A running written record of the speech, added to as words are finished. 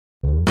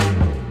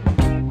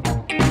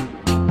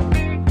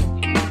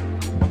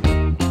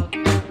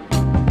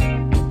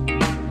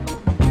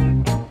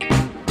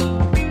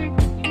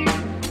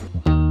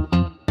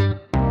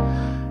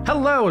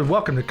Hello and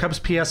welcome to Cubs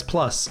PS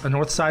Plus, a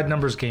Northside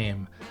numbers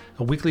game,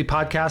 a weekly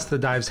podcast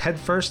that dives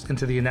headfirst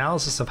into the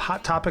analysis of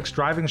hot topics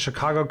driving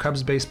Chicago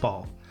Cubs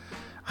baseball.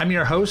 I'm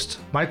your host,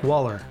 Mike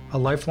Waller, a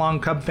lifelong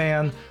Cub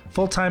fan,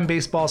 full-time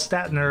baseball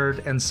stat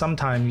nerd, and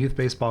sometime youth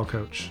baseball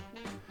coach.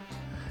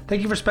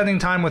 Thank you for spending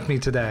time with me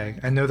today.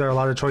 I know there are a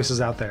lot of choices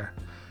out there.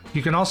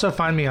 You can also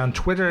find me on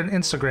Twitter and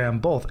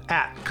Instagram, both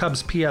at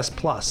Cubs PS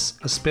Plus,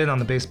 a spin on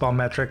the baseball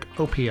metric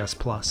OPS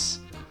Plus.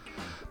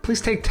 Please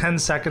take 10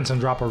 seconds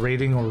and drop a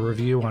rating or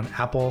review on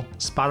Apple,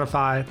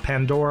 Spotify,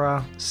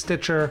 Pandora,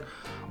 Stitcher,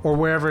 or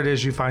wherever it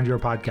is you find your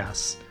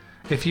podcasts.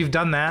 If you've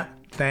done that,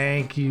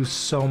 thank you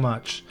so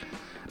much.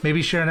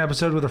 Maybe share an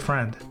episode with a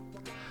friend.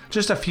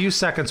 Just a few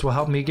seconds will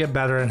help me get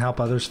better and help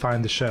others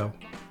find the show.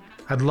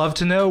 I'd love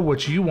to know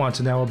what you want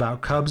to know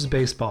about Cubs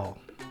baseball.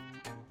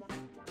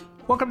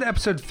 Welcome to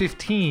episode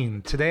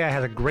 15. Today I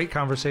had a great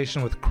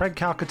conversation with Craig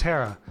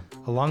Calcaterra,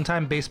 a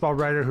longtime baseball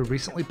writer who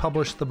recently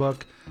published the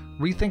book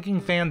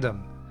Rethinking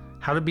Fandom: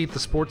 How to Beat the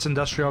Sports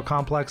Industrial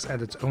Complex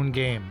at Its Own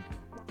Game.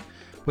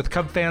 With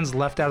Cub fans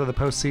left out of the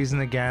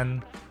postseason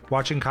again,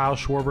 watching Kyle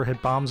Schwarber hit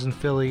bombs in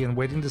Philly and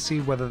waiting to see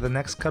whether the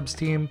next Cubs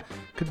team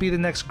could be the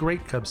next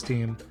great Cubs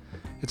team,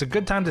 it's a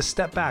good time to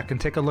step back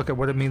and take a look at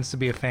what it means to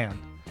be a fan.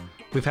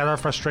 We've had our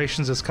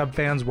frustrations as Cub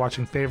fans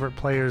watching favorite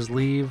players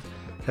leave,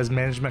 as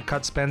management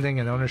cut spending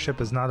and ownership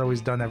has not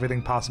always done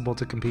everything possible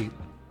to compete.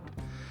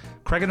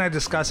 Craig and I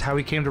discuss how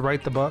he came to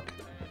write the book,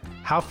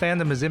 how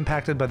fandom is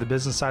impacted by the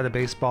business side of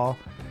baseball,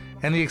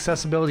 and the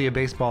accessibility of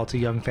baseball to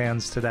young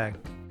fans today.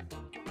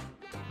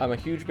 I'm a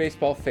huge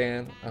baseball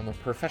fan. I'm a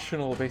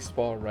professional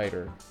baseball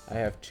writer. I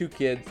have two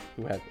kids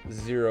who have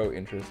zero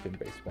interest in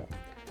baseball.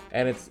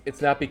 And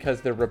it's not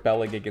because they're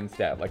rebelling against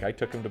dad. Like, I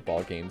took them to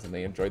ball games and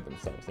they enjoyed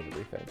themselves and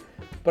everything.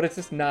 But it's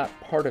just not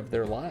part of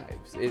their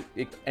lives.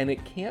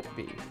 It can't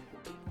be.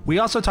 We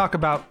also talk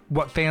about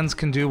what fans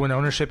can do when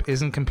ownership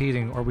isn't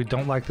competing or we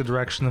don't like the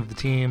direction of the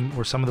team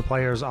or some of the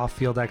players'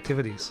 off-field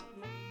activities.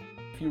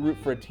 If you root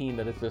for a team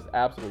that is just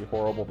absolutely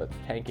horrible, that's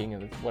tanking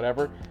and it's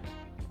whatever,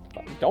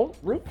 don't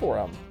root for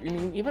them. I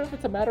mean, even if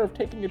it's a matter of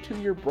taking a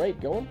 2-year break,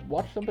 go and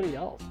watch somebody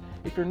else.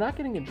 If you're not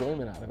getting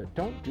enjoyment out of it,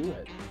 don't do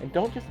it. And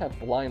don't just have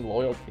blind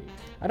loyalty.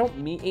 I don't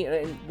mean,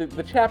 and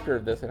the chapter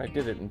of this, and I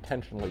did it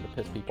intentionally to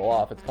piss people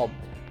off, it's called,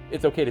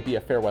 It's Okay to Be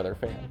a Fair Weather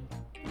Fan.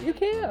 You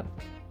can.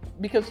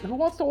 Because who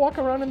wants to walk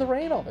around in the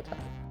rain all the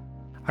time?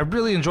 I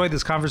really enjoyed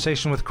this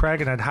conversation with Craig,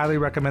 and I'd highly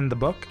recommend the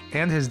book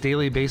and his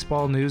daily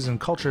baseball news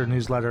and culture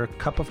newsletter,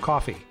 Cup of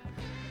Coffee.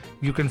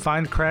 You can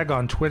find Craig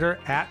on Twitter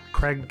at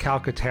Craig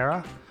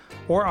Calcaterra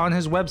or on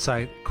his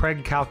website,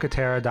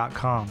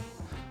 craigcalcaterra.com.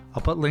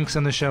 I'll put links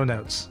in the show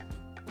notes.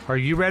 Are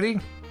you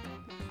ready?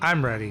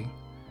 I'm ready.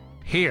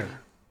 Here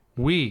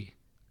we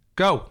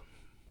go.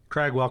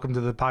 Craig, welcome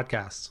to the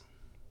podcast.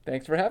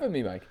 Thanks for having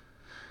me, Mike.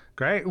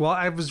 Great. Well,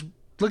 I was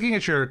looking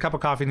at your Cup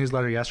of Coffee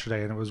newsletter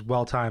yesterday, and it was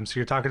well timed. So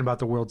you're talking about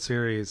the World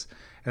Series,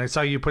 and I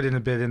saw you put in a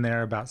bit in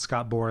there about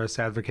Scott Boras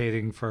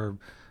advocating for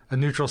a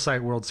neutral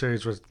site World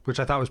Series, which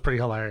I thought was pretty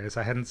hilarious.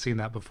 I hadn't seen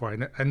that before.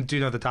 I do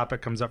know the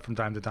topic comes up from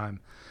time to time.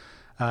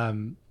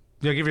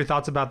 Give your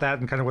thoughts about that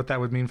and kind of what that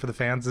would mean for the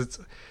fans. It's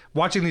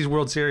watching these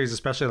World Series,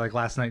 especially like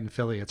last night in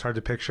Philly. It's hard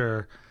to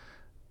picture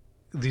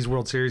these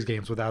World Series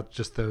games without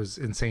just those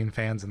insane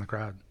fans in the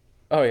crowd.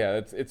 Oh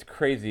yeah, it's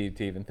crazy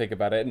to even think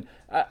about it. And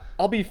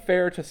I'll be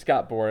fair to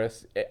Scott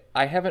Boras.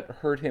 I haven't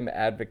heard him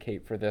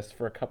advocate for this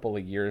for a couple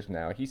of years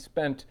now. He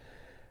spent,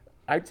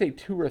 I'd say,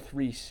 2 or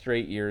 3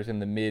 straight years in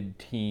the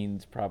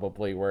mid-teens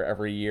probably, where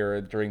every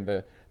year during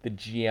the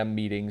GM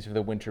meetings or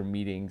the winter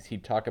meetings,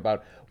 he'd talk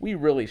about, we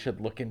really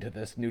should look into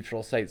this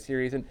neutral site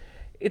series. And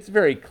it's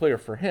very clear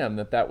for him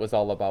that was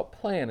all about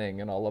planning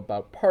and all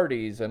about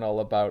parties and all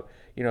about,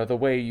 the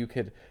way you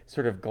could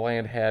sort of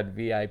gland-had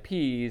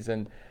VIPs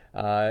and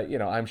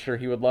I'm sure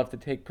he would love to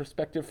take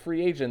prospective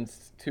free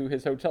agents to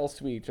his hotel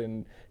suite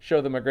and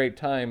show them a great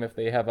time if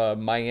they have a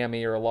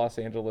Miami or a Los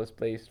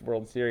Angeles-based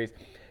World Series.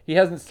 He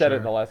hasn't said it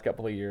in the last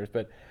couple of years,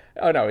 but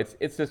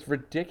it's just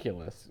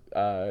ridiculous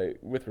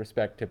with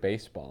respect to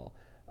baseball.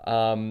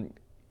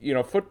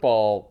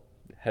 Football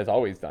has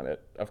always done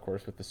it, of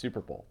course, with the Super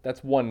Bowl.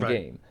 That's one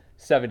game,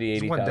 70,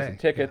 80,000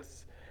 tickets.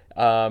 Yeah.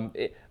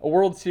 A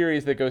World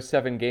Series that goes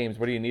 7 games,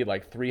 what do you need,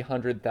 like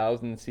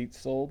 300,000 seats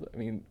sold? I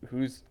mean,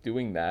 who's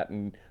doing that?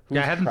 And who's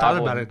I hadn't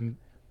traveling? thought about it.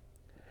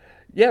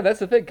 Yeah, that's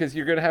the thing, because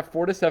you're going to have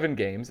 4 to 7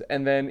 games,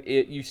 and then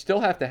you still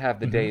have to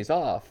have the days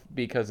off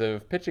because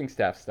of pitching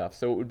staff stuff.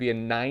 So it would be a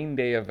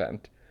 9-day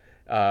event,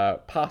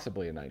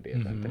 possibly a 9-day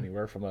event,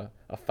 anywhere from a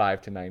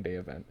 5 to 9-day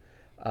event.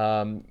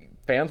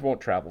 Fans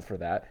won't travel for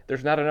that.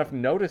 There's not enough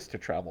notice to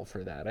travel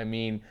for that. I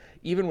mean,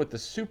 even with the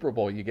Super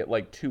Bowl, you get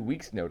like 2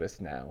 weeks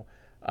notice now.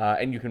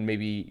 And you can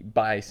maybe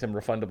buy some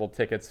refundable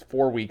tickets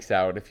 4 weeks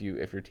out if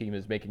your team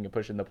is making a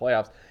push in the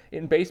playoffs.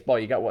 In baseball,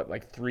 you got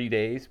like 3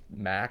 days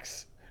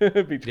max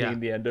Yeah. between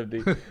the end of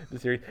the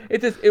series.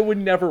 It would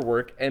never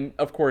work. And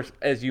of course,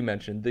 as you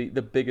mentioned,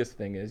 the biggest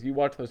thing is you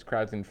watch those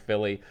crowds in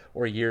Philly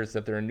or years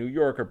that they're in New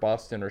York or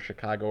Boston or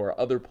Chicago or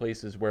other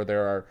places where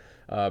there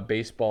are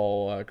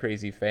baseball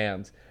crazy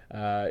fans.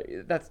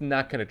 That's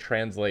not going to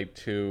translate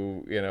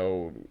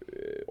to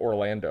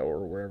Orlando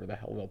or wherever the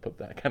hell they'll put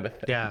that kind of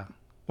thing. Yeah.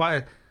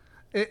 Well,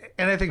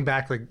 and I think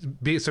back, like,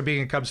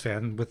 being a Cubs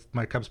fan with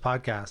my Cubs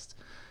podcast,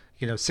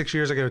 6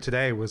 years ago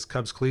today was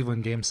Cubs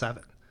Cleveland Game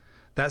 7.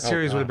 That Oh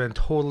series would have God. been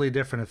totally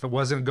different if it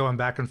wasn't going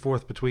back and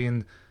forth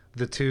between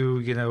the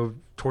two,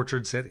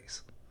 tortured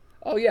cities.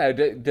 Oh yeah.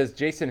 Does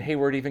Jason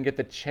Hayward even get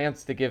the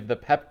chance to give the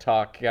pep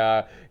talk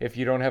if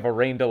you don't have a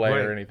rain delay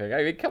or Right. anything?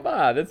 I mean, come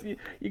on,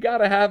 you got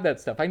to have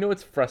that stuff. I know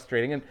it's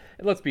frustrating, and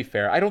let's be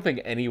fair. I don't think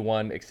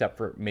anyone except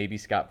for maybe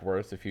Scott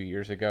Boras a few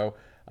years ago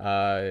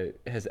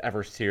has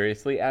ever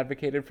seriously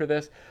advocated for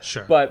this.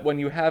 Sure. But when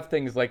you have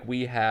things like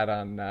we had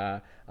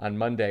on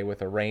Monday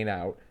with a rain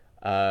out,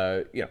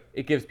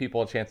 it gives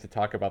people a chance to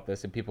talk about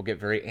this, and people get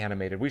very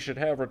animated. We should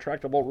have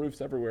retractable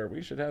roofs everywhere.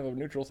 We should have a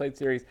neutral site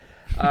series,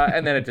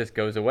 and then it just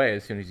goes away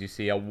as soon as you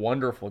see a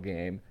wonderful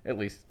game. At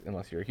least,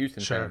 unless you're a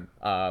Houston Sure.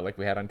 fan, like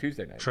we had on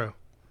Tuesday night. True.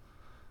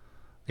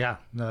 Yeah,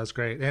 no, that's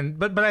great. And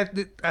but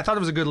I thought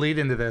it was a good lead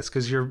into this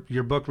because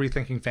your book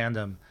Rethinking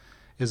Fandom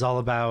is all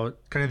about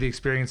kind of the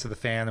experience of the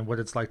fan and what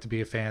it's like to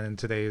be a fan in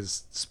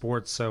today's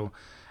sports. So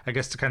I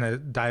guess to kind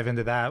of dive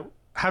into that,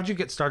 how'd you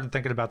get started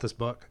thinking about this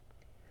book?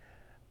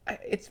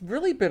 It's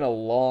really been a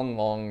long,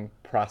 long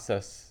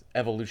process,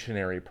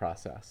 evolutionary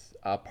process.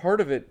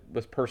 Part of it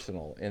was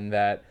personal in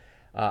that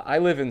I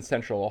live in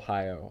central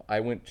Ohio. I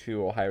went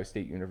to Ohio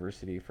State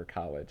University for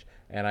college,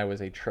 and I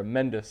was a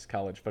tremendous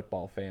college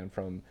football fan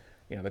from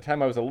the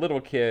time I was a little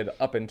kid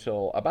up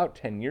until about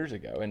 10 years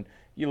ago. And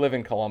you live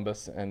in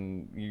Columbus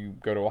and you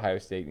go to Ohio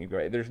State and you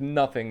go, there's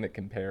nothing that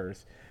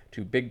compares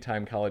to big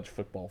time college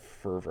football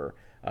fervor.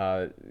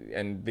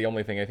 And the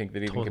only thing I think that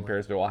even Totally.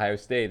 compares to Ohio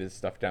State is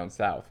stuff down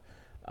south.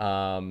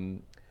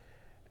 Um,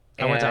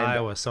 I went to and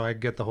Iowa, so I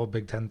get the whole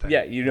Big Ten thing.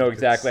 yeah, you know Like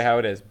exactly it's how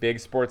it is. Big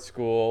sports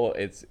school.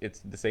 It's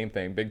the same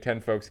thing. Big Ten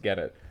folks get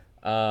it.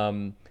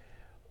 Um,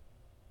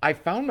 I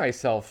found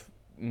myself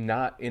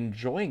not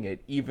enjoying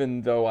it,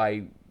 even though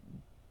I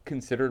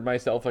considered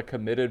myself a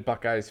committed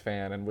Buckeyes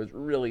fan and was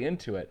really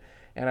into it.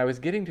 And I was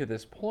getting to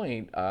this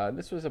point.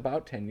 This was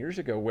about 10 years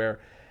ago, where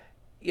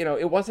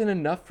it wasn't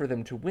enough for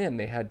them to win.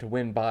 They had to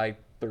win by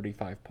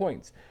 35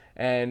 points.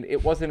 And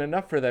it wasn't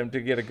enough for them to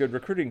get a good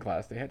recruiting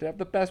class. They had to have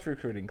the best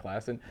recruiting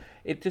class. And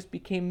it just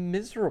became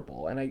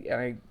miserable. And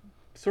I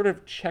sort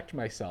of checked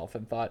myself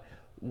and thought,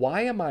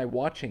 why am I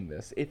watching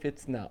this if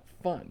it's not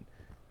fun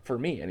for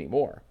me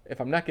anymore?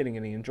 If I'm not getting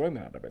any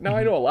enjoyment out of it. Now,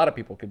 I know a lot of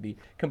people could be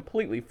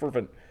completely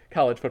fervent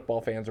college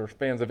football fans or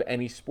fans of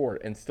any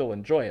sport and still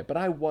enjoy it, but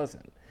I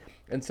wasn't.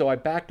 And so I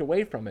backed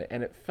away from it,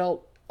 and it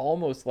felt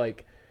almost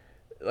like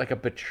a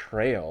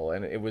betrayal,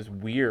 and it was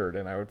weird,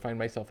 and I would find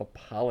myself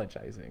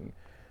apologizing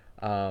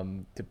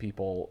to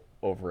people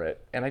over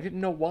it, and I didn't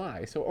know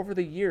why. So over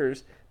the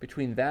years,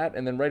 between that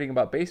and then writing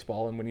about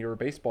baseball, and when you're a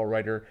baseball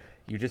writer,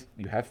 you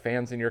have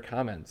fans in your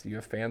comments, you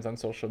have fans on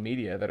social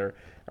media that are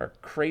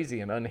crazy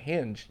and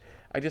unhinged.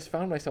 I just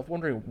found myself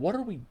wondering, what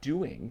are we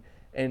doing,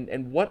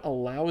 and what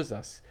allows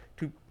us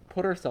to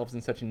put ourselves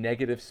in such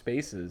negative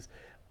spaces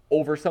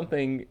over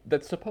something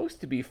that's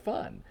supposed to be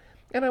fun?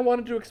 And I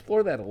wanted to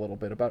explore that a little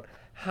bit about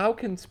how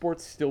can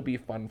sports still be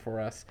fun for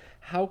us?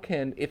 How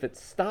can, if it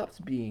stops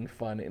being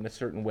fun in a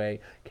certain way,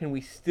 can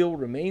we still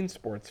remain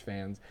sports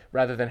fans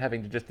rather than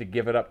having to just to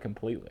give it up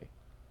completely?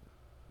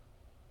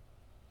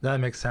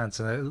 That makes sense.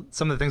 And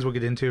some of the things we'll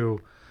get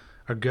into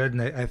are good.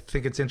 And I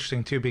think it's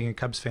interesting too, being a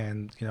Cubs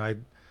fan. I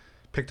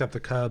picked up the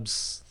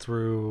Cubs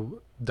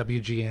through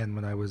WGN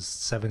when I was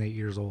 7, 8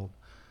 years old.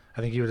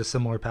 I think you had a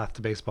similar path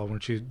to baseball,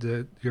 weren't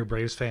you? You're a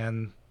Braves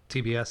fan,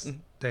 TBS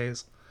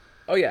days.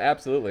 Oh yeah,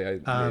 absolutely.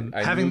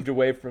 I Having moved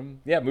away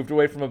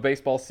from a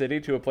baseball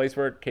city to a place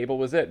where cable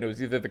was it, and it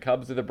was either the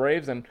Cubs or the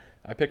Braves, and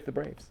I picked the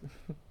Braves.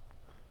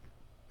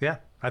 Yeah,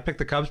 I picked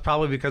the Cubs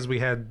probably because we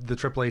had the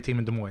AAA team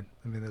in Des Moines.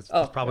 I mean, that's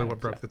probably what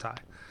broke the tie.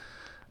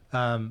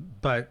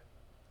 But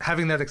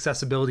having that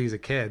accessibility as a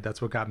kid,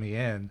 that's what got me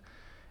in.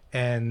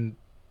 And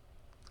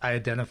I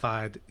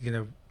identified,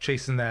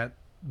 chasing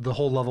the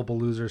whole lovable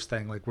losers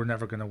thing, like we're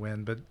never going to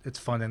win, but it's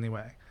fun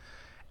anyway.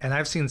 And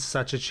I've seen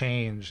such a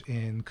change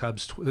in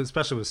Cubs,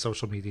 especially with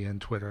social media and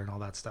Twitter and all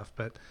that stuff.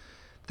 But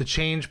the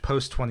change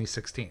post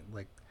 2016,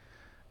 like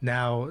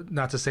now,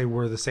 not to say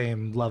we're the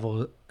same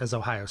level as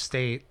Ohio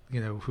State,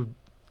 who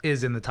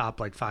is in the top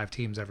like 5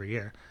 teams every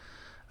year.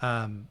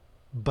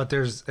 But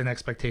there's an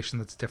expectation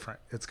that's different.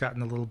 It's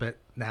gotten a little bit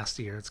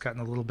nastier. It's gotten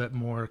a little bit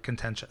more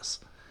contentious.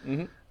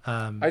 Hmm.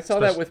 I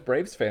saw that with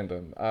Braves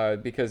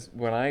fandom because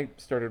when I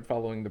started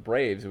following the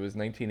Braves, it was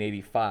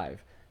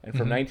 1985. And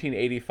from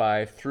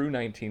 1985 through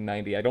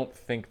 1990, I don't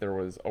think there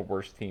was a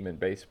worse team in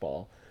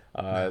baseball.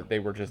 No. They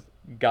were just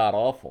god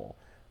awful.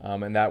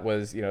 And that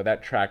was,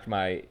 that tracked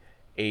my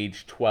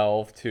age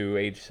 12 to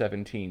age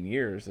 17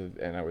 years.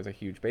 And I was a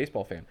huge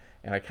baseball fan.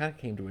 And I kind of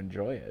came to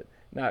enjoy it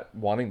not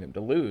wanting them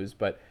to lose,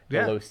 but the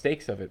Yeah. low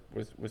stakes of it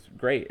was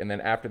great. And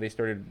then after they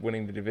started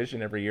winning the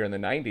division every year in the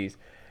 90s,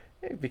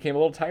 it became a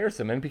little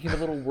tiresome and became a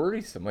little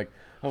worrisome. Like,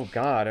 oh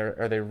God,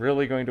 are they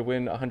really going to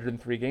win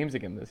 103 games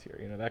again this year?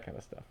 That kind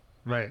of stuff.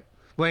 Right.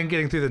 Well, and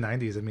getting through the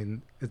 90s, I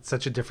mean, it's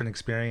such a different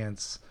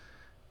experience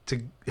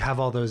to have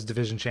all those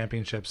division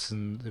championships,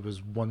 and it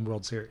was one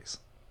World Series.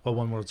 Well,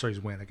 one World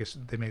Series win. I guess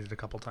they made it a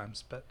couple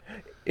times, but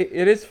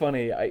It is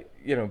funny,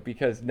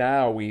 because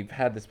now we've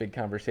had this big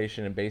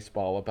conversation in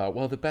baseball about,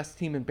 well, the best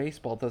team in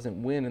baseball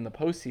doesn't win in the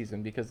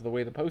postseason because of the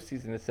way the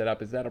postseason is set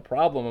up. Is that a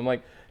problem? I'm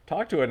like,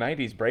 talk to a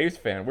 90s Braves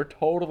fan. We're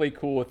totally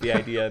cool with the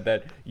idea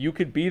that you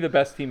could be the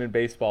best team in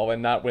baseball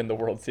and not win the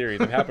World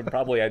Series. It happened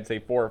probably, I'd say,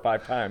 4 or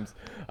 5 times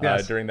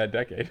yes. during that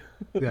decade.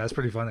 Yeah, it's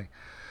pretty funny.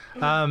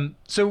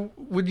 So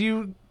when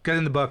you got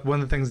in the book,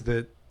 one of the things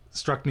that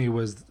struck me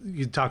was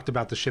you talked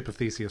about the ship of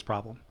Theseus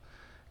problem.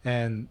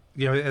 And,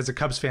 as a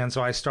Cubs fan,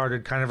 so I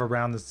started kind of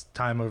around this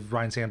time of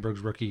Ryan Sandberg's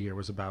rookie year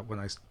was about when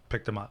I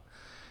picked him up.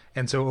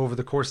 And so over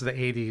the course of the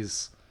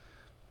 80s,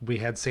 we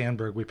had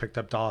Sandberg, we picked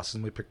up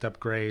Dawson, we picked up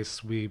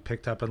Grace, we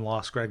picked up and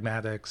lost Greg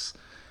Maddux.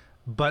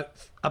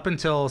 But up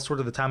until sort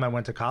of the time I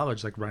went to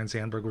college, like Ryan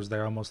Sandberg was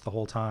there almost the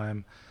whole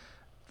time.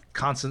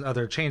 Constant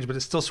other change, but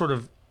it's still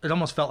it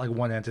almost felt like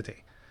one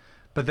entity.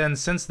 But then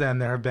since then,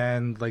 there have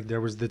been,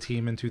 there was the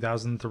team in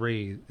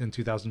 2003, in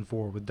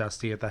 2004 with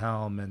Dusty at the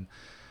helm, and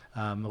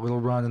a little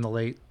run in the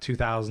late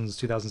 2000s,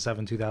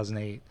 2007,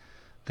 2008.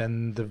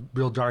 Then the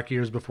real dark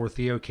years before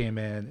Theo came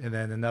in, and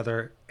then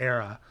another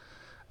era.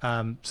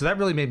 So that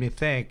really made me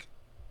think,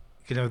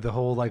 the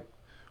whole,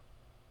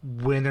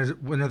 when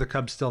are the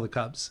Cubs still the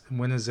Cubs? And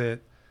when does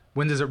it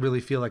really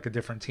feel like a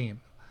different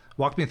team?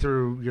 Walk me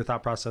through your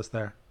thought process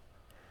there.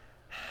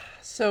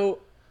 So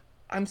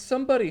I'm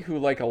somebody who,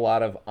 like a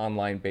lot of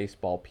online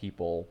baseball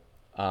people,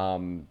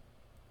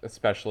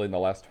 especially in the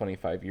last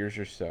 25 years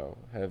or so,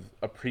 have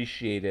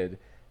appreciated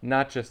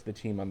not just the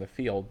team on the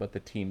field, but the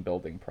team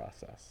building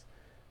process.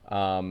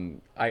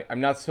 I'm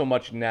not so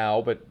much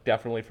now, but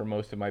definitely for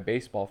most of my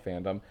baseball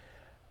fandom,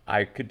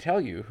 I could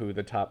tell you who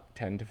the top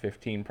 10 to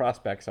 15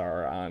 prospects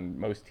are on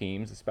most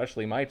teams,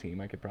 especially my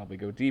team. I could probably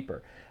go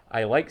deeper.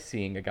 I like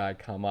seeing a guy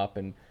come up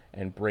and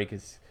break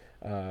his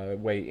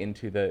way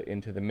into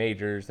the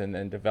majors and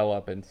then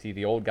develop and see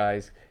the old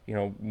guys,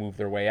 move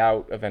their way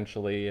out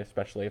eventually,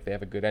 especially if they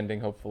have a good ending,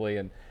 hopefully.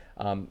 And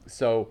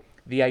so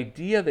the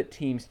idea that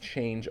teams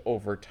change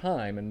over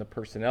time and the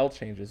personnel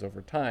changes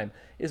over time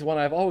is one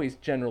I've always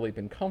generally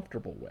been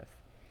comfortable with.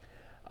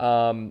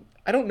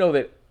 I don't know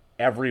that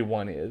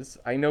everyone is.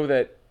 I know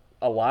that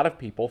a lot of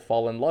people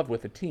fall in love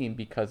with a team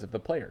because of the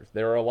players.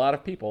 There are a lot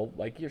of people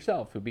like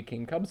yourself who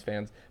became Cubs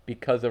fans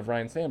because of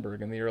Ryan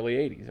Sandberg in the early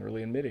 80s,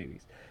 early and mid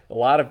 80s. A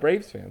lot of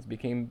Braves fans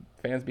became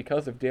fans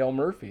because of Dale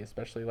Murphy,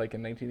 especially like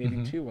in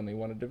 1982 when they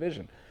won a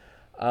division.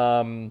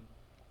 And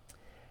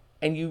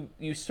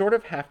you sort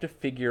of have to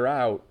figure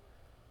out,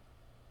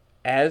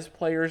 as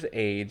players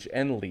age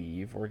and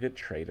leave or get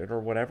traded or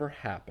whatever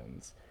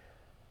happens,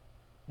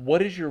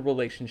 what is your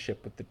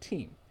relationship with the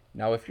team?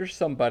 Now, if you're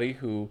somebody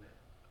who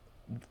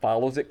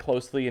follows it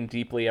closely and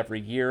deeply every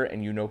year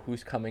and you know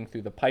who's coming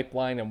through the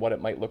pipeline and what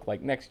it might look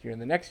like next year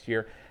and the next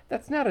year,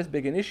 that's not as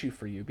big an issue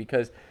for you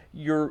because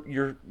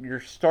you're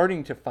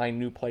starting to find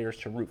new players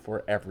to root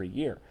for every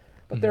year.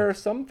 But there are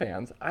some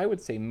fans, I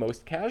would say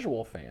most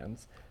casual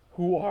fans,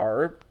 who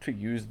are, to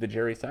use the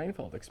Jerry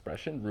Seinfeld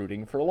expression,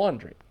 rooting for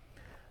laundry.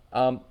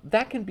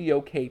 That can be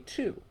okay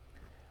too.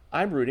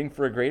 I'm rooting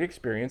for a great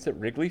experience at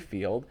Wrigley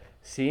Field,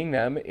 seeing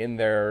them in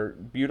their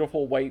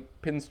beautiful white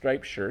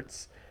pinstripe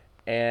shirts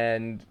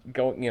and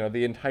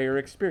the entire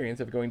experience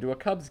of going to a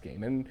Cubs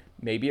game. And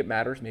maybe it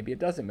matters, maybe it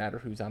doesn't matter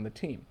who's on the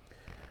team.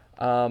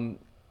 The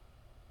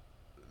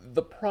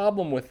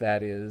problem with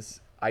that is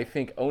I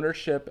think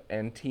ownership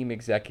and team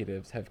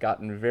executives have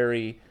gotten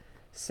very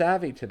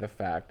savvy to the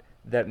fact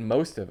that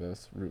most of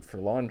us root for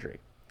laundry,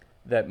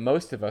 that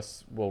most of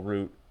us will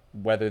root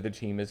whether the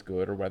team is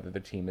good or whether the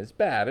team is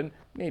bad. And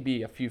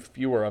maybe a few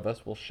fewer of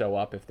us will show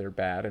up if they're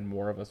bad and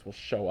more of us will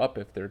show up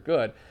if they're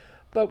good.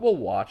 But we'll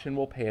watch and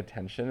we'll pay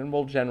attention and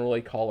we'll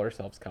generally call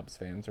ourselves Cubs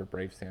fans or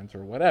Braves fans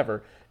or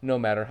whatever, no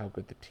matter how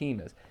good the team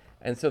is.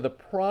 And so the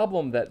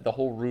problem that the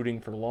whole rooting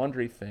for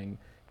laundry thing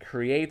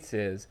creates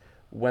is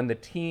when the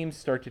teams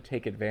start to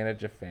take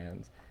advantage of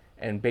fans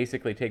and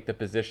basically take the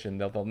position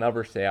that they'll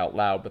never say out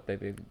loud, but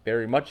they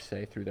very much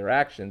say through their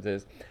actions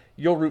is,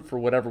 you'll root for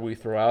whatever we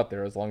throw out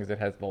there as long as it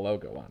has the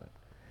logo on it.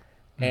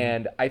 Mm-hmm.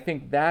 And I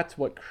think that's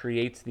what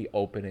creates the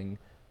opening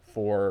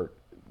for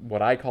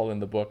what I call in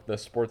the book the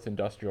sports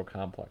industrial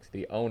complex,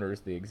 the owners,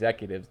 the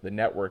executives, the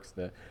networks,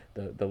 the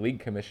league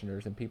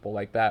commissioners and people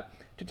like that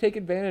to take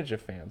advantage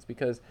of fans,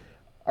 because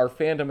our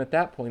fandom at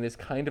that point is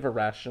kind of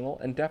irrational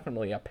and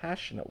definitely a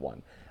passionate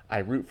one. I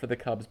root for the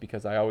Cubs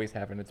because I always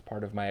have and it's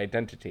part of my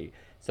identity.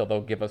 So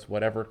they'll give us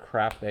whatever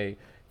crap they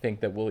think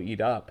that we'll eat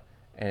up.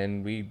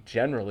 And we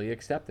generally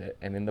accept it.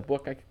 And in the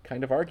book, I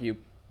kind of argue,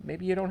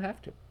 maybe you don't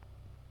have to.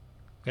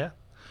 Yeah.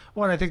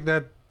 Well, and I think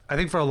that I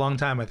think for a long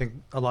time, I think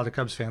a lot of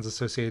Cubs fans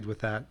associated with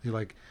that. You're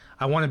like,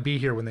 I want to be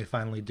here when they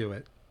finally do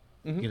it.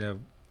 Mm-hmm. You know,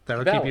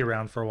 that'll keep Valid. you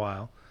around for a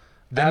while.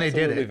 Then they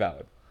did Absolutely it.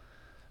 valid.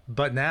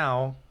 But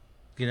now,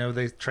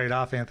 they trade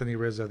off Anthony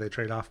Rizzo, they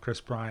trade off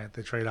Chris Bryant,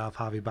 they trade off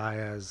Javi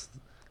Baez.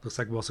 Looks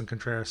like Wilson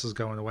Contreras is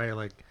going away.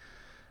 Like,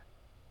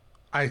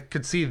 I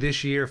could see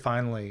this year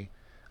finally,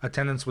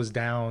 attendance was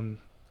down,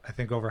 I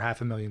think over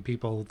 500,000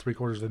 people,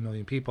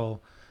 750,000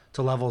 people,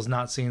 to levels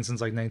not seen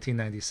since like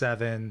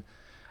 1997.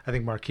 I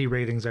think marquee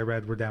ratings I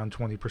read were down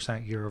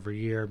 20% year over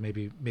year,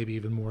 maybe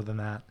even more than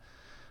that.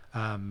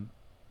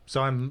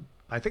 So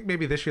I think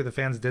maybe this year the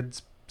fans did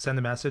send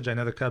a message. I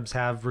know the Cubs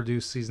have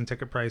reduced season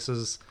ticket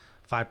prices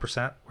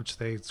 5%, which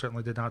they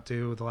certainly did not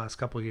do the last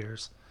couple of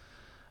years.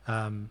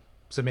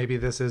 So maybe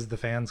this is the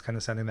fans kind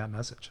of sending that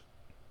message.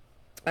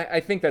 I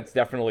think that's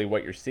definitely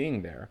what you're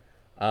seeing there.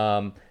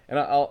 And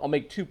I'll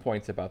make 2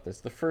 points about this.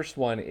 The first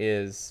one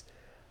is,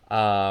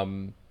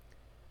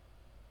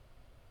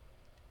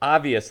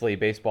 obviously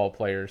baseball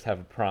players have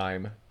a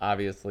prime.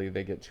 Obviously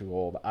they get too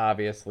old.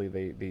 Obviously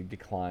they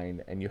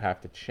decline, and you have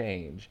to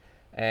change.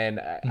 And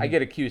I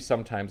get accused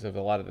sometimes of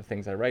a lot of the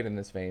things I write in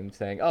this vein,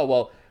 saying, oh,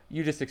 well,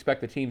 you just expect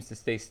the teams to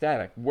stay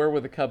static. Where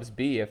would the Cubs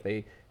be if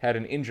they had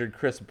an injured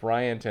Chris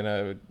Bryant and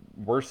a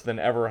worse than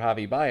ever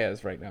Javi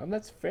Baez right now? And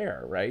that's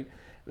fair, right?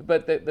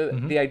 But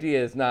the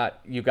idea is not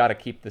you got to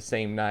keep the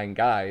same 9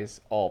 guys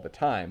all the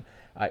time.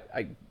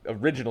 I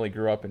originally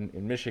grew up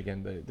in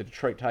Michigan. The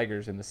Detroit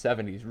Tigers in the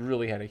 70s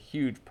really had a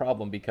huge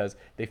problem because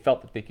they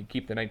felt that they could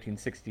keep the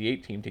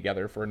 1968 team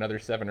together for another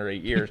 7 or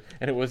 8 years,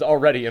 and it was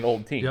already an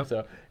old team. Yep.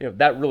 So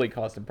that really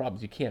caused them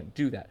problems. You can't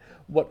do that.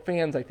 What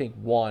fans, I think,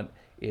 want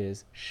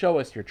is show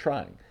us you're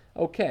trying.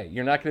 Okay,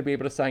 you're not going to be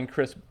able to sign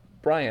Chris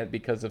Bryant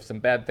because of some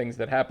bad things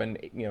that happened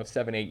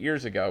 7, 8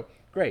 years ago.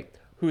 Great.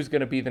 Who's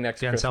going to be the next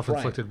Chris Bryant?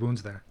 Self-inflicted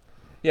wounds there.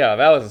 Yeah,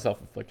 that was a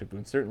self-inflicted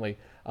wound, certainly.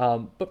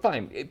 But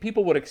fine,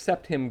 people would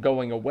accept him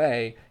going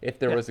away if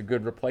there was a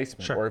good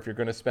replacement, or if you're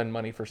going to spend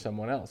money for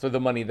someone else, or the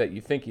money that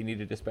you think you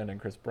needed to spend on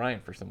Chris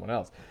Bryant for someone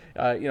else.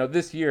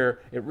 This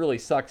year it really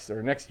sucks,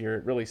 or next year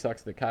it really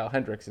sucks that Kyle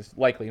Hendricks is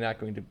likely not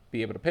going to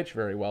be able to pitch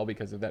very well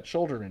because of that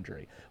shoulder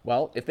injury.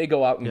 Well, if they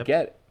go out and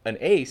get an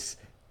ace,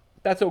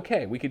 that's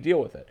okay. We could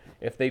deal with it.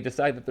 If they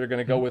decide that they're going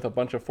to go with a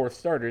bunch of fourth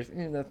starters,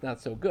 that's not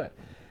so good.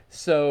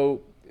 So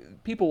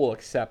people will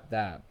accept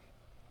that.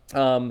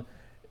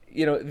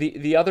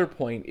 The other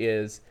point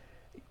is,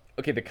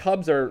 okay, the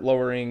Cubs are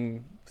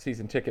lowering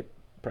season ticket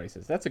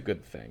prices. That's a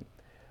good thing.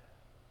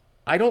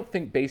 I don't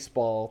think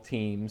baseball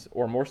teams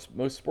or most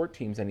sport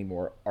teams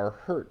anymore are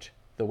hurt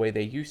the way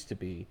they used to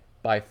be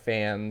by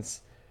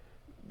fans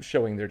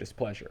showing their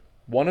displeasure.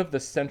 One of the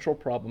central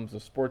problems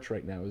of sports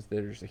right now is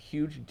there's a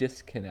huge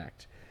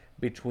disconnect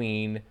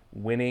between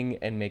winning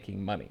and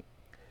making money.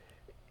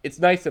 It's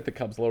nice that the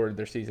Cubs lowered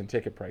their season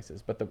ticket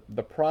prices, but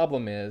the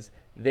problem is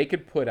they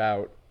could put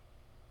out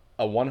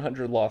a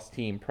 100-loss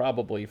team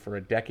probably for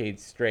a decade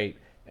straight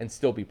and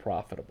still be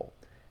profitable.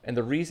 And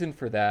the reason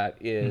for that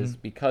is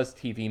because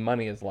TV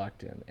money is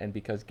locked in, and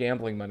because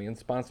gambling money and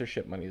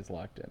sponsorship money is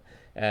locked in.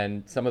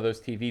 And some of those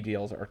TV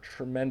deals are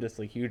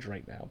tremendously huge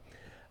right now.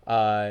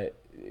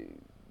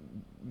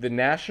 The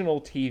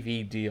national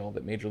TV deal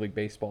that Major League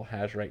Baseball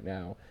has right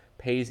now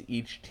pays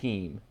each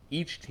team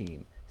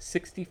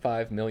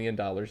 $65 million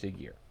a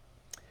year.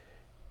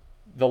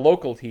 The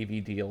local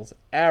TV deals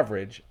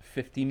average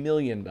 $50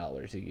 million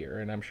a year,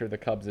 and I'm sure the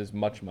Cubs is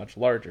much, much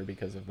larger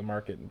because of the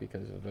market and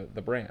because of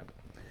the brand.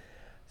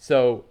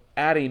 So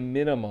at a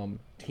minimum,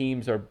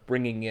 teams are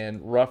bringing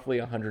in roughly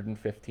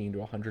 $115 to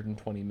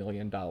 $120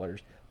 million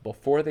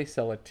before they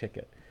sell a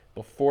ticket,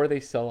 before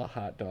they sell a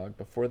hot dog,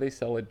 before they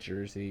sell a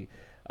jersey,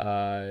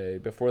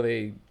 before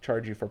they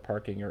charge you for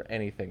parking or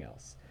anything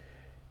else.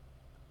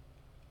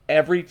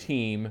 Every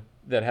team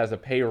that has a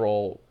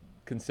payroll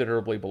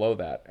considerably below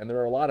that, and there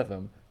are a lot of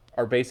them,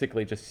 are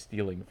basically just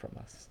stealing from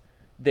us.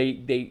 They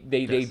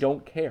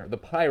don't care. The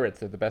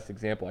Pirates are the best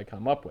example I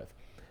come up with.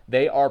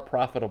 They are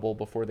profitable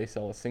before they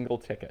sell a single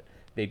ticket.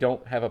 They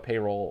don't have a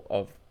payroll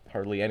of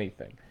hardly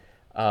anything.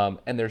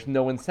 And there's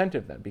no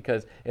incentive then,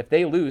 because if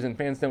they lose and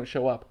fans don't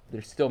show up,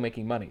 they're still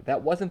making money.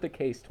 That wasn't the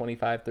case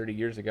 25, 30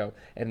 years ago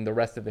and the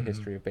rest of the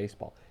history of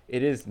baseball.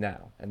 It is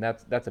now, and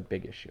that's a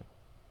big issue.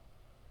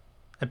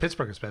 And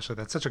Pittsburgh especially,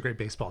 that's such a great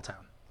baseball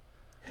town.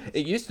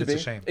 It used to be.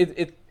 It's a shame.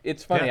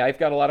 It's funny. Yeah. I've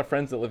got a lot of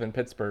friends that live in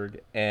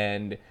Pittsburgh,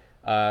 and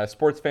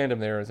sports fandom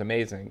there is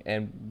amazing.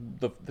 And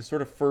the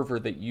sort of fervor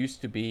that used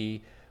to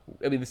be,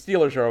 I mean, the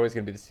Steelers are always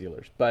going to be the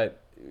Steelers,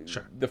 but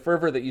the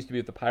fervor that used to be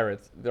with the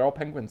Pirates, they're all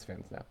Penguins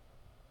fans now.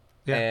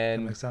 Yeah,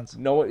 and that makes sense.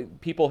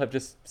 People have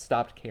just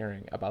stopped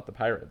caring about the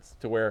Pirates,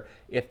 to where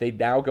if they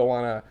now go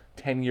on a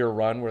 10-year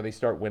run where they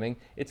start winning,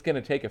 it's going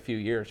to take a few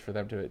years for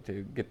them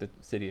to get the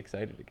city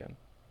excited again.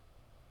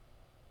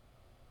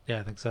 Yeah,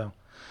 I think so.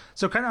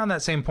 So kind of on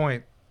that same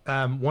point,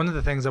 one of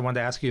the things I wanted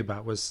to ask you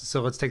about was,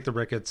 so let's take the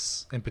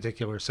Ricketts in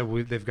particular.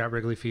 So they've got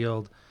Wrigley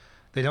Field.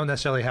 They don't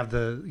necessarily have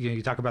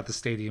you talk about the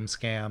stadium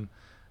scam.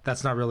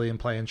 That's not really in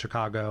play in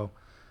Chicago.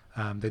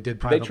 They did They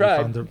privately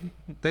tried. fund the.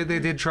 They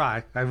did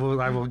try. I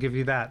will give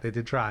you that. They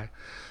did try,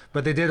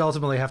 but they did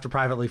ultimately have to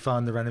privately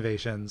fund the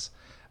renovations.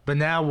 But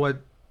now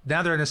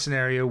they're in a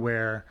scenario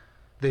where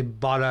they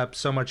bought up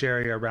so much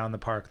area around the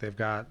park. They've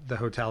got the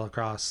hotel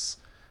across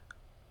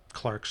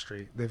Clark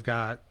Street. They've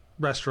got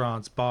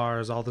restaurants,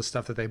 bars, all the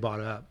stuff that they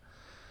bought up.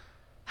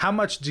 How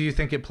much do you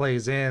think it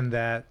plays in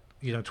that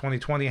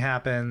 2020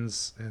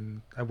 happens,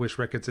 and I wish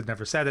Ricketts had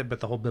never said it, but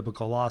the whole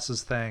biblical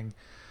losses thing.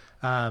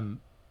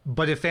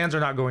 But if fans are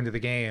not going to the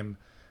game,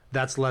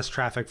 that's less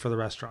traffic for the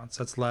restaurants.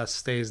 That's less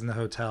stays in the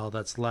hotel.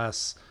 That's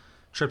less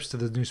trips to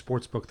the new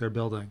sports book they're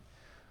building.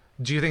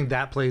 Do you think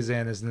that plays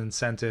in as an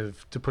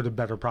incentive to put a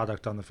better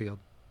product on the field?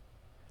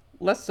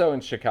 Less so in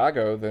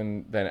Chicago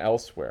than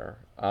elsewhere.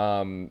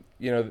 The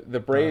No,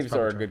 that's Braves are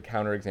probably a true. good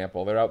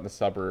counterexample. They're out in the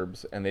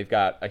suburbs and they've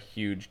got a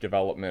huge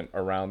development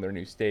around their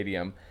new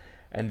stadium.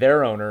 And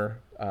their owner,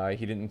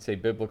 he didn't say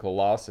biblical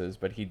losses,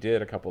 but he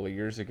did a couple of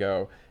years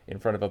ago in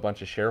front of a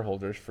bunch of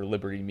shareholders for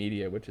Liberty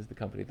Media, which is the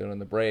company that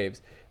owned the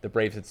Braves. The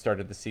Braves had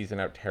started the season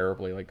out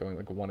terribly, like going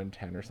like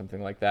 1-10 or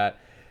something like that.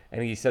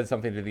 And he said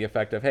something to the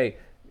effect of, "Hey,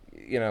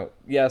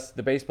 yes,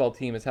 the baseball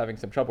team is having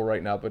some trouble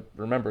right now, but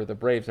remember, the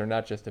Braves are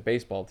not just a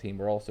baseball team;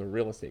 we're also a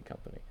real estate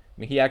company." I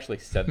mean, he actually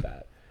said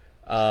that.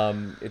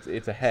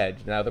 It's a hedge.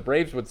 Now, the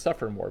Braves would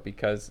suffer more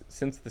because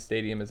since the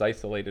stadium is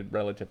isolated,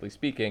 relatively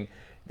speaking,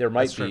 there That's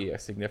might true. be a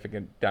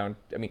significant down.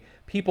 I mean,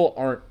 people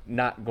aren't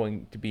not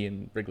going to be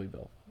in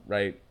Wrigleyville,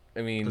 right?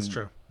 I That's mean,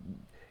 true.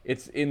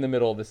 it's in the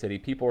middle of the city.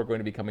 People are going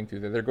to be coming through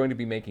there. They're going to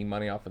be making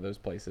money off of those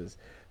places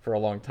for a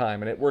long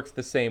time, and it works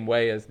the same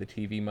way as the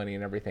TV money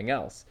and everything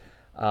else.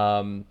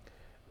 Um,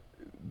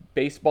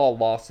 Baseball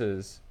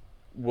losses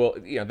will,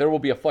 there will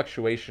be a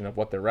fluctuation of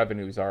what their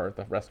revenues are at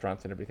the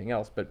restaurants and everything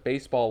else, but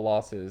baseball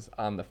losses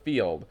on the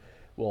field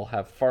will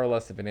have far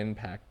less of an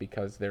impact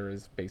because there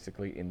is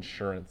basically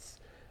insurance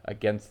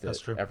against That's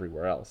it true.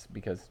 everywhere else,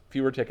 because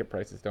fewer ticket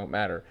prices don't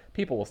matter.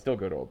 People will still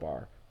go to a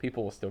bar,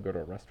 people will still go to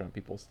a restaurant,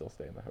 people will still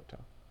stay in the hotel.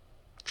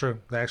 True.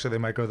 Actually, they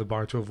might go to the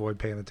bar to avoid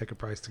paying the ticket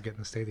price to get in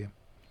the stadium.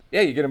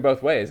 Yeah, you get them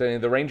both ways. I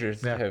mean, the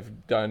Rangers Yeah.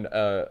 have done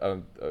a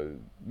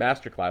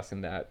masterclass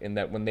in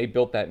that when they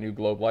built that new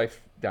Globe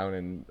Life down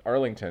in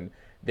Arlington,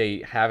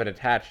 they have it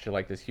attached to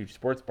like this huge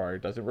sports bar.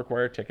 It doesn't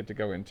require a ticket to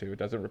go into. It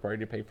doesn't require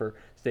you to pay for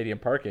stadium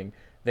parking.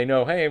 They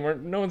know, hey,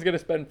 no one's going to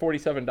spend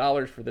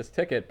 $47 for this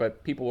ticket,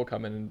 but people will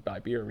come in and buy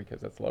beer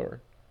because that's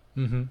lower.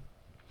 Mm-hmm.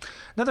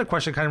 Another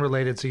question, kind of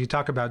related. So you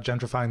talk about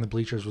gentrifying the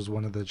bleachers was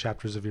one of the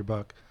chapters of your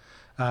book.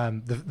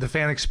 The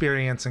fan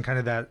experience and kind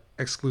of that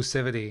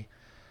exclusivity.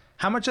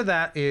 How much of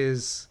that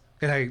is,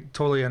 and I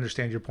totally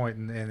understand your point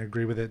and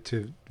agree with it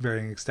to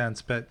varying extents,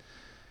 but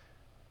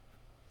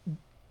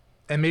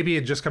and maybe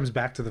it just comes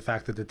back to the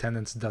fact that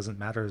attendance doesn't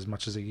matter as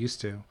much as it used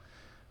to.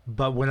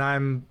 But when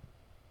I'm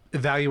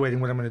evaluating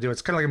what I'm going to do,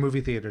 it's kind of like a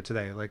movie theater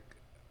today. Like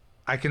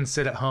I can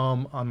sit at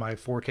home on my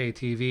 4K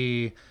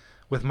TV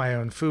with my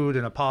own food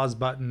and a pause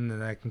button,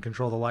 and I can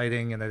control the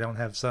lighting, and I don't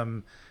have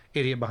some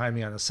idiot behind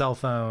me on a cell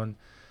phone.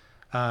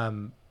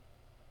 Um,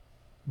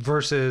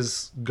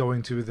 versus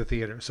going to the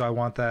theater. So I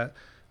want that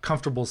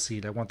comfortable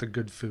seat. I want the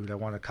good food. I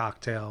want a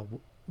cocktail,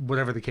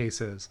 whatever the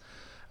case is.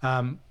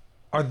 Um,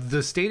 are the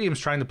stadiums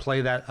trying to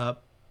play that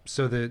up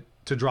so that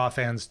to draw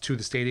fans to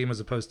the stadium as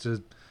opposed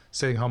to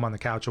sitting home on the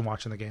couch and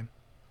watching the game?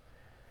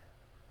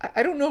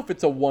 I don't know if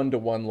it's a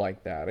one-to-one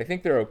like that. I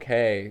think they're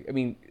okay. I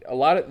mean, a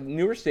lot of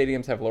newer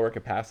stadiums have lower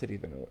capacity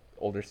than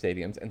older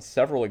stadiums, and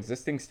several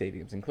existing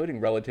stadiums,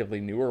 including relatively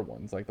newer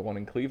ones like the one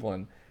in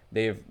Cleveland,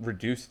 they've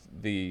reduced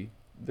the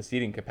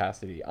seating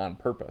capacity on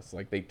purpose.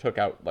 Like they took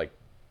out like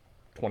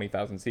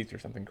 20,000 seats or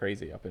something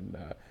crazy up in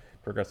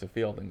Progressive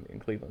Field in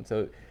Cleveland.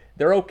 So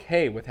they're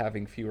okay with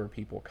having fewer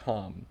people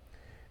come.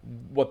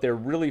 What they're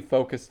really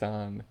focused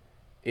on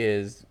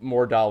is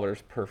more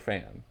dollars per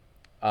fan.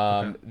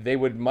 Okay. They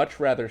would much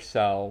rather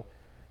sell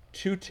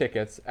two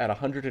tickets at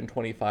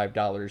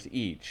 $125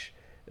 each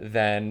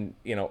than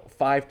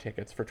five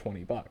tickets for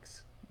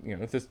 $20.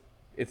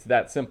 It's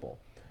that simple.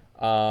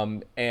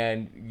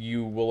 And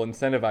you will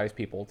incentivize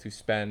people to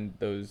spend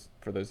those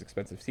for those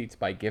expensive seats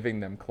by giving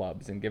them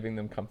clubs and giving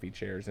them comfy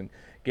chairs and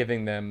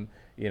giving them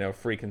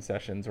free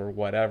concessions or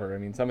whatever. I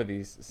mean, some of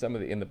the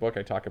in the book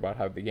I talk about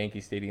how the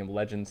Yankee Stadium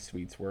Legends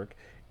suites work.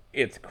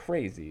 It's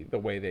crazy the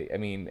way they. I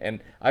mean, and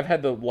I've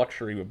had the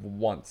luxury of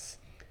once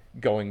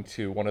going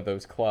to one of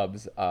those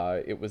clubs.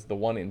 It was the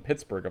one in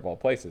Pittsburgh of all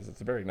places.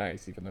 It's very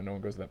nice, even though no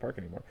one goes to that park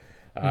anymore.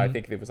 I Mm-hmm.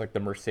 think it was like the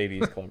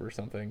Mercedes Club or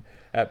something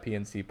at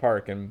PNC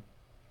Park, and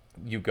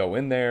you go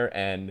in there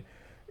and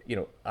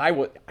I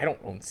don't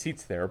own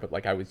seats there, but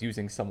like I was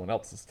using someone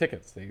else's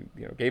tickets. They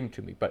gave them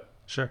to me, but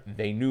Sure.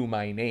 they knew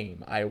my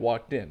name. I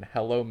walked in,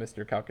 hello,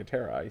 Mr.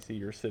 Calcaterra, I see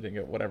you're sitting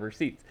at whatever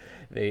seats.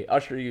 They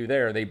usher you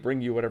there, they bring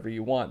you whatever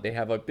you want. They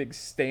have a big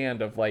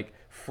stand of like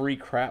free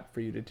crap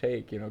for you to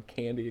take,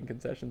 candy and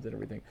concessions and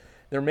everything.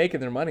 They're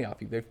making their money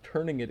off you. They're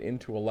turning it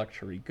into a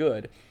luxury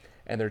good,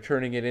 and they're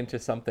turning it into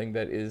something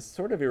that is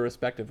sort of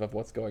irrespective of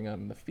what's going on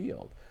in the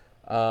field.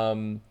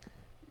 um,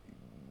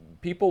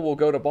 People will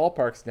go to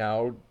ballparks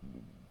now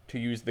to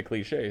use the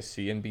cliche,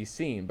 see and be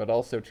seen, but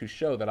also to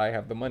show that I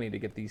have the money to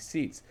get these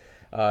seats.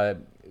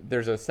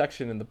 There's a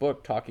section in the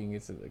book talking,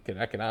 it's like an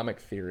economic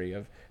theory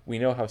of, we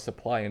know how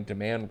supply and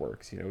demand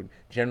works.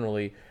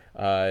 Generally,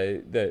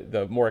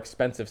 the more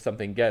expensive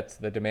something gets,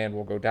 the demand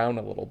will go down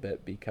a little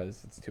bit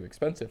because it's too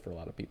expensive for a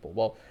lot of people.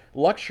 Well,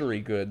 luxury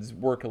goods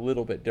work a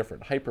little bit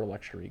different, hyper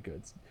luxury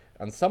goods.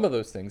 On some of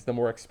those things, the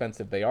more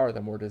expensive they are,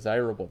 the more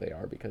desirable they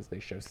are because they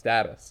show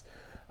status.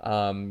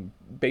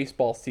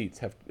 Baseball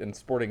seats and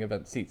sporting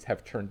event seats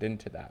have turned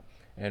into that,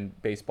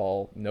 and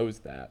baseball knows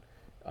that.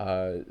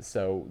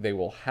 So they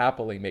will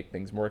happily make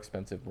things more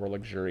expensive, more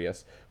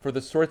luxurious for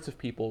the sorts of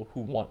people who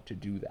want to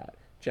do that,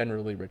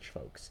 generally rich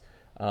folks.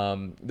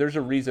 There's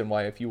a reason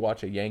why if you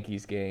watch a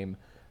Yankees game,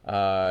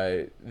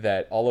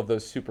 that all of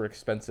those super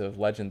expensive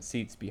legend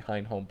seats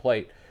behind home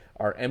plate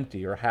are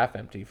empty or half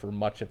empty for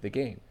much of the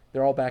game.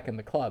 They're all back in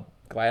the club,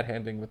 glad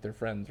handing with their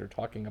friends or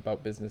talking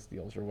about business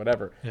deals or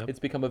whatever. Yep. It's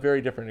become a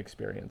very different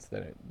experience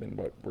than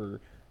what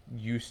we're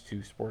used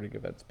to sporting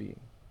events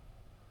being.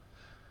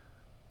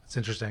 It's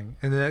interesting.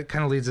 And that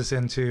kind of leads us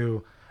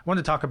into, I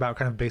wanted to talk about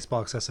kind of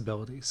baseball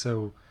accessibility.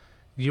 So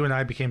you and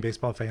I became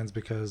baseball fans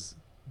because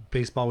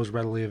baseball was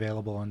readily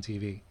available on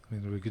TV. I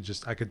mean,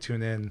 I could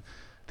tune in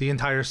the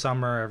entire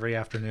summer, every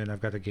afternoon. I've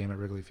got a game at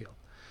Wrigley Field.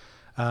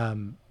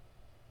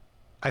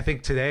 I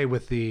think today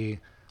with the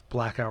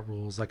blackout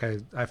rules, like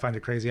I find it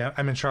crazy.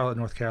 I'm in Charlotte,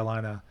 North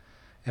Carolina,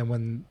 and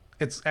when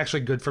it's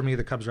actually good for me,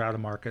 the Cubs are out of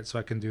market, so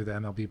I can do the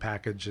MLB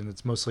package, and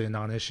it's mostly a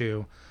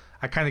non-issue.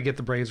 I kind of get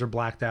the Braves are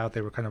blacked out.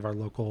 They were kind of our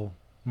local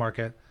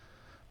market.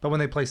 But when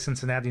they play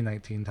Cincinnati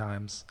 19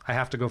 times, I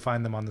have to go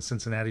find them on the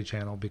Cincinnati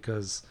channel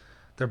because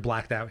they're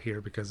blacked out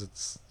here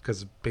because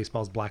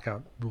baseball's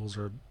blackout rules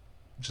are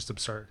just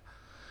absurd.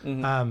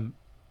 Mm-hmm.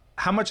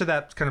 How much of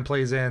that kind of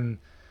plays in,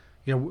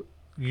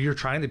 you're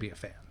trying to be a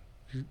fan.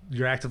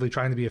 You're actively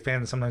trying to be a fan,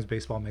 and sometimes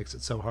baseball makes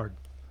it so hard.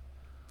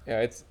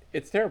 Yeah,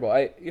 it's terrible.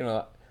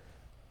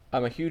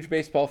 I'm a huge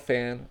baseball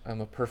fan.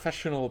 I'm a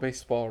professional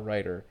baseball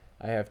writer.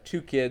 I have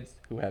 2 kids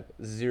who have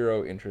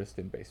 0 interest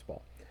in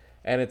baseball.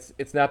 And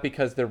it's not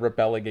because they're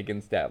rebelling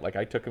against dad. Like,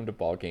 I took them to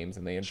ball games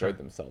and they enjoyed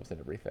themselves and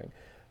everything.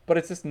 But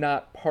it's just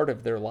not part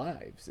of their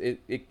lives.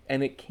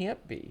 It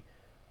can't be.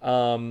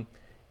 We're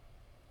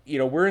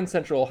in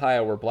Central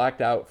Ohio. We're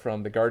blacked out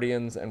from the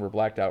Guardians and we're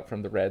blacked out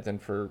from the Reds.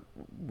 And for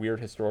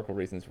weird historical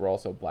reasons, we're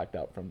also blacked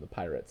out from the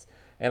Pirates.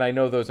 And I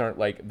know those aren't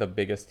like the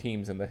biggest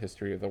teams in the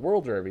history of the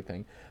world or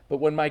everything. But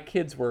when my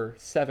kids were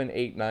 7,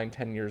 8, 9,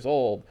 10 years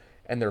old,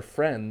 and their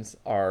friends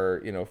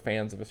are,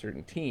 fans of a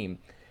certain team,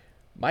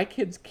 my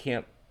kids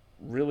can't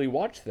really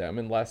watch them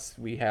unless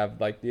we have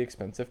like the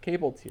expensive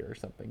cable tier or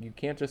something. You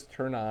can't just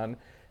turn on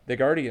the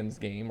Guardians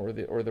game or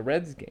the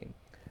Reds game.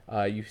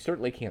 You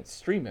certainly can't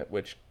stream it,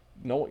 which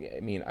I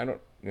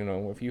don't,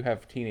 if you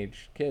have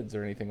teenage kids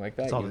or anything like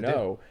that,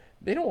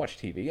 they don't watch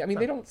TV. I mean,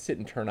 they don't sit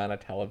and turn on a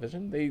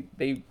television.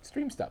 They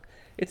stream stuff.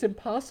 It's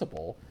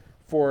impossible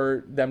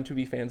for them to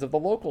be fans of the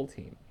local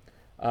team.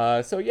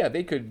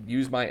 They could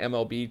use my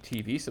MLB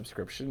TV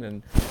subscription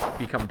and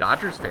become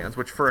Dodgers fans,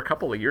 which for a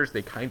couple of years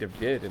they kind of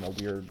did in a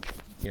weird,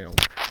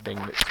 thing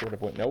that sort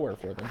of went nowhere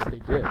for them, but they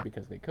did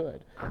because they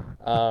could.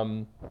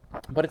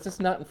 But it's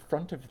just not in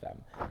front of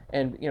them.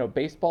 And,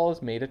 baseball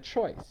has made a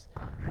choice.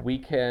 We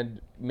can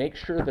make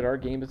sure that our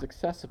game is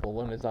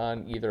accessible and is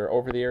on either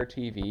over-the-air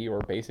TV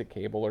or basic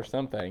cable or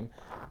something,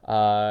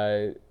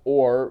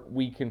 or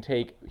we can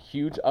take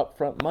huge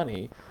upfront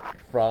money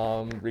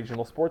from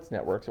regional sports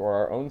networks or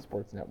our own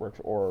sports networks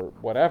or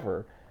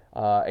whatever,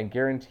 and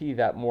guarantee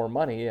that more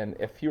money. And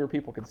if fewer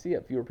people can see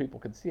it,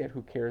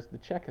 who cares? The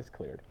check is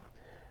cleared.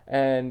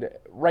 And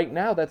right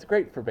now, that's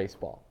great for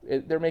baseball.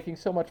 They're making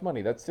so much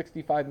money. That's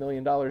 $65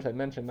 million I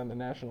mentioned on the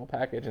national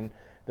package, and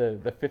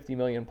the $50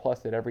 million plus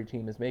that every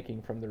team is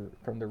making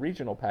from the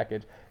regional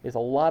package is a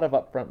lot of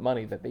upfront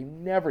money that they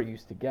never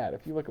used to get.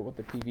 If you look at what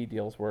the TV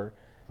deals were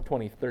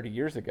 20, 30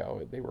 years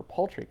ago, they were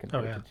paltry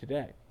compared to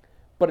today.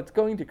 But it's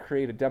going to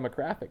create a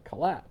demographic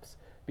collapse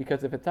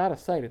because if it's out of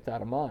sight, it's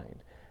out of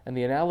mind. And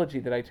the analogy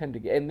that I tend to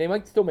give, and they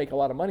might still make a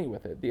lot of money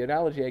with it, the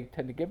analogy I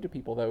tend to give to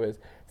people, though, is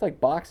it's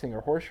like boxing or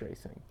horse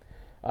racing.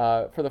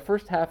 For the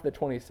first half of the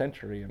 20th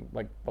century and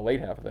like the late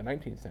half of the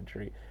 19th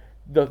century,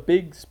 the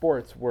big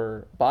sports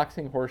were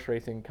boxing, horse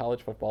racing,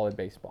 college football, and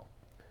baseball.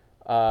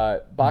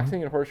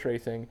 Boxing and horse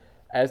racing,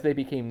 as they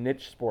became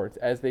niche sports,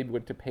 as they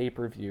went to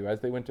pay-per-view,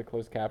 as they went to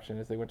closed caption,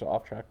 as they went to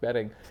off-track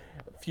betting,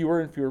 fewer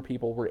and fewer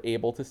people were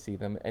able to see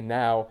them, and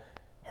now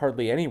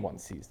hardly anyone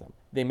sees them.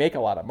 They make a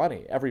lot of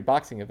money. Every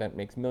boxing event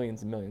makes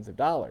millions and millions of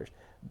dollars,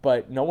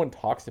 but no one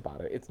talks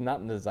about it. It's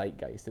not in the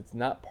zeitgeist. It's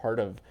not part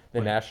of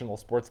the national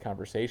sports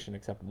conversation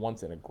except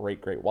once in a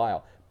great, great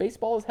while.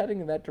 Baseball is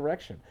heading in that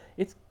direction.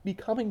 It's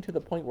becoming to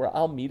the point where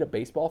I'll meet a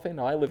baseball fan.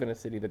 Now, I live in a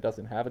city that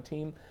doesn't have a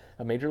team,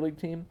 a major league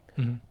team.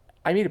 Mm-hmm.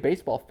 I meet a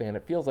baseball fan,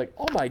 it feels like,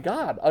 oh my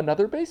God,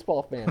 another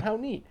baseball fan. How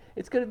neat.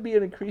 It's going to be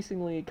an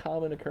increasingly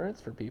common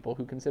occurrence for people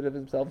who consider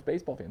themselves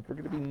baseball fans. We're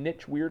going to be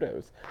niche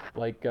weirdos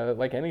like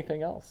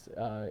anything else,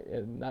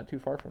 and not too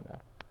far from now.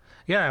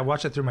 Yeah, I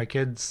watch it through my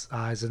kids'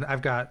 eyes, and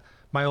I've got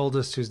my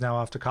oldest, who's now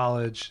off to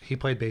college, he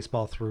played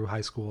baseball through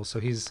high school, so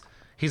he's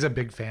a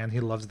big fan. He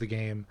loves the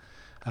game.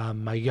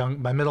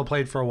 My middle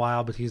played for a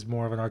while, but he's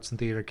more of an arts and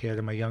theater kid,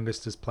 and my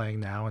youngest is playing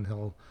now, and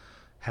he'll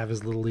have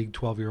his little league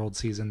 12-year-old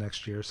season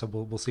next year. So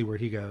we'll see where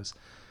he goes.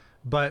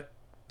 But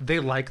they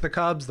like the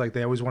Cubs. Like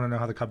they always want to know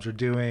how the Cubs are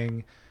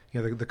doing.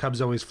 You know, the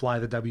Cubs always fly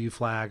the W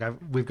flag.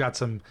 We've got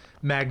some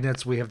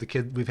magnets. We've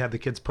had the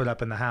kids put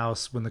up in the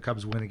house when the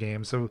Cubs win a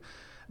game. So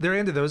they're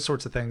into those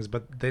sorts of things,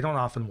 but they don't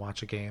often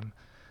watch a game.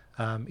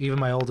 Even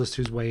my oldest,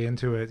 who's way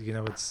into it, you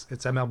know, it's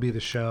MLB The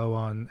Show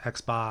on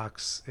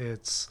Xbox.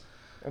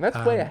 And that's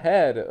way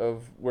ahead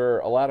of where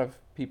a lot of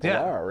people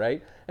are,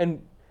 right?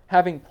 And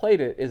having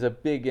played it is a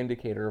big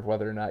indicator of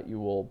whether or not you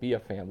will be a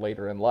fan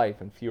later in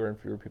life, and fewer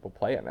people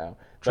play it now.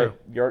 True.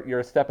 But you're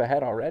a step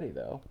ahead already,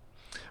 though.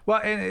 Well,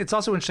 and it's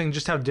also interesting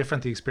just how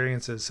different the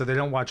experience is. So they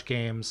don't watch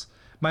games.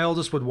 My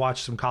oldest would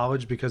watch some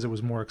college because it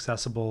was more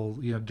accessible,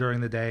 you know,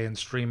 during the day and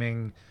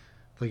streaming,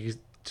 like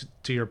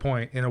to your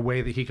point, in a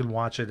way that he can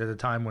watch it at a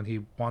time when he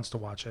wants to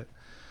watch it.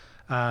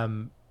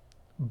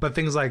 But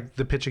things like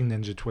the Pitching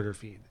Ninja Twitter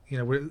feed, you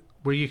know,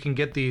 where you can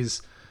get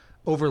these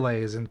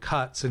overlays and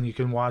cuts and you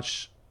can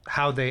watch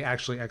how they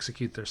actually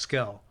execute their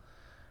skill.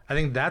 I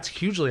think that's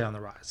hugely on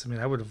the rise. I mean,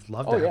 I would have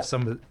loved to have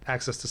some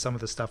access to some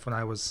of this stuff when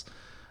I was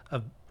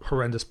a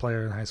horrendous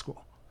player in high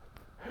school.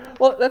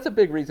 Well, that's a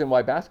big reason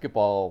why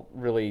basketball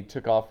really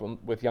took off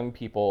with young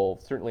people,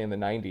 certainly in the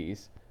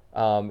 90s,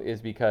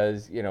 is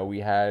because, you know,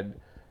 you had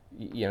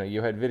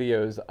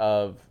videos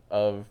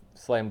of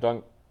slam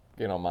dunk,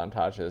 you know,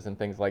 montages and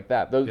things like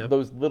that.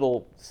 Those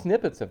little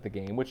snippets of the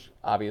game, which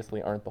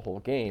obviously aren't the whole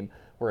game,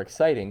 were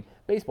exciting.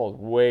 Baseball is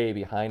way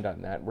behind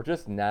on that. We're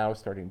just now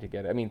starting to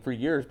get it. I mean, for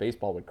years,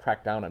 baseball would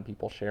crack down on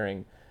people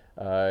sharing,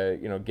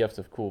 gifs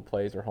of cool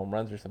plays or home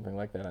runs or something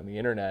like that on the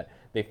internet.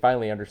 They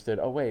finally understood,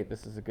 oh, wait,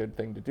 this is a good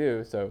thing to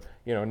do. So,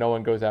 you know, no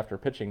one goes after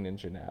Pitching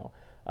Ninja now.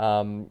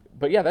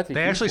 But yeah, that's a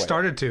They huge actually way.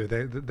 started to.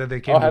 They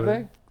came. Oh, have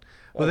they?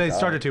 Well, they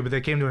started to, but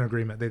they came to an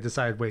agreement. They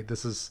decided, wait,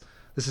 this is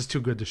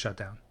too good to shut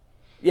down.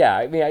 Yeah,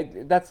 I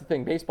mean, that's the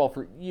thing. Baseball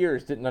for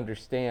years didn't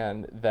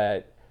understand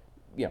that,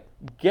 you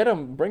know,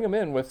 bring them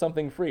in with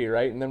something free,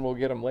 right? And then we'll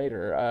get them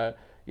later.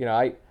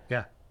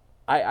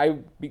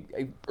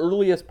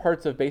 Earliest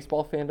parts of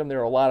baseball fandom, there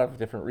are a lot of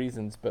different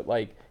reasons, but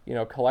like, you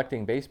know,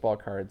 collecting baseball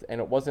cards,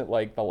 and it wasn't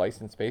like the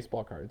licensed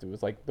baseball cards. It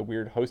was like the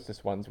weird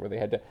Hostess ones where they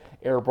had to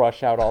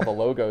airbrush out all the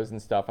logos and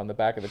stuff on the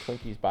back of the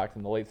Twinkies box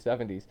in the late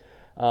 70s.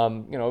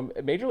 You know,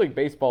 Major League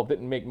Baseball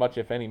didn't make much,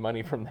 if any,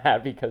 money from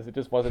that because it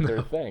just wasn't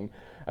their thing.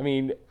 I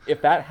mean,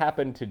 if that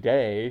happened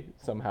today,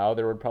 somehow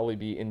there would probably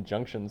be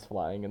injunctions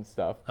flying and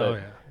stuff. But,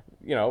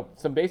 you know,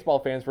 some baseball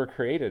fans were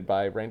created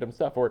by random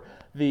stuff. Or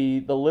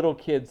the little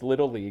kids'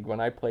 Little League,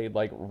 when I played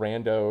like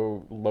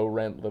rando,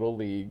 low-rent Little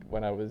League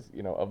when I was,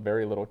 you know, a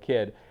very little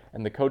kid,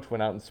 and the coach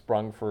went out and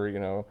sprung for, you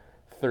know,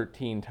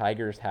 13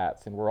 Tigers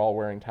hats, and we're all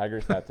wearing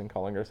Tigers hats and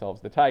calling ourselves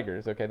the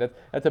Tigers. Okay,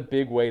 that's a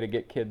big way to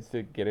get kids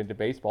to get into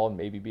baseball and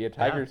maybe be a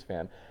Tigers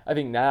fan. I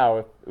think now,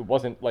 if it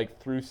wasn't like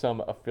through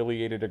some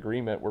affiliated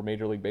agreement where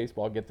Major League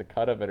Baseball gets a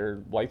cut of it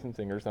or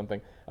licensing or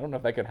something, I don't know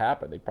if that could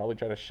happen. They'd probably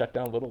try to shut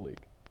down Little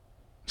League.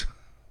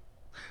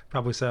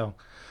 Probably so.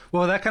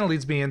 Well, that kind of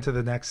leads me into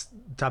the next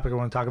topic I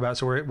want to talk about.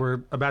 So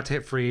we're about to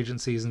hit free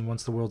agent season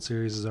once the World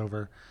Series is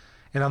over,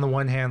 and on the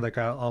one hand, like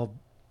I'll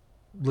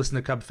listen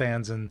to Cub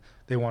fans and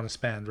they want to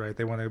spend, right?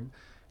 They want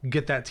to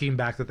get that team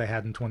back that they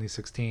had in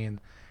 2016.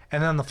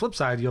 And then on the flip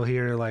side, you'll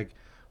hear like,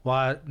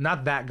 well,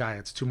 not that guy,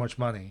 it's too much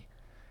money.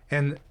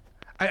 And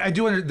I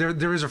do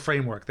there is a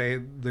framework.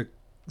 The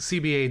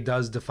CBA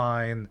does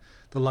define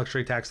the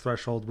luxury tax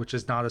threshold, which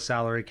is not a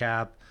salary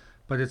cap,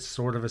 but it's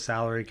sort of a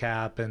salary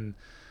cap. And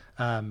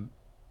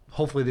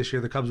hopefully this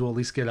year the Cubs will at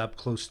least get up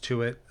close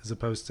to it as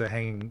opposed to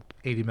hanging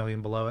 80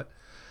 million below it.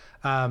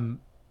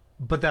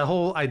 But that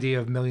whole idea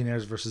of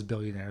millionaires versus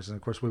billionaires, and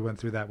of course we went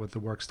through that with the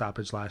work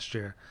stoppage last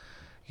year.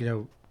 You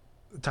know,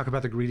 talk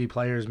about the greedy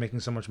players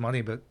making so much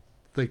money, but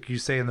like you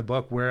say in the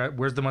book,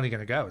 where's the money going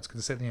to go? It's going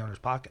to sit in the owner's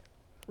pocket.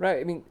 Right.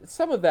 I mean,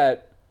 some of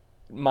that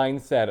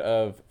mindset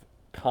of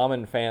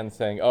common fans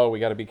saying, "Oh, we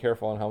got to be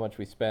careful on how much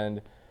we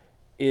spend,"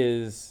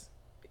 is,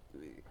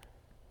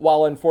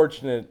 while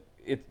unfortunate,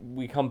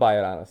 we come by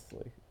it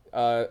honestly.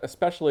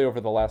 Especially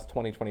over the last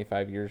 20,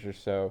 25 years or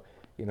so.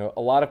 You know,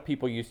 a lot of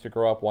people used to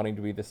grow up wanting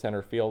to be the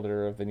center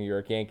fielder of the New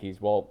York Yankees.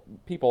 Well,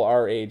 people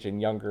our age and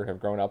younger have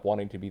grown up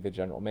wanting to be the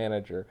general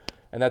manager,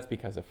 and that's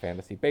because of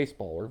fantasy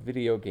baseball or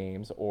video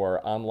games or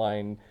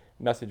online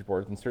message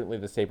boards, and certainly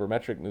the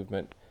sabermetric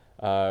movement,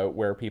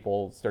 where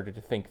people started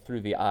to think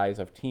through the eyes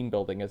of team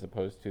building as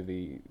opposed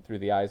to through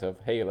the eyes of,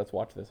 hey, let's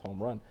watch this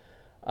home run.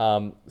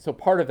 So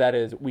part of that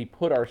is we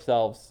put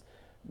ourselves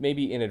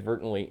maybe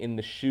inadvertently in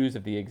the shoes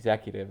of the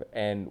executive,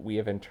 and we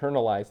have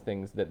internalized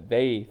things that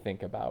they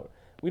think about.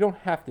 We don't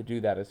have to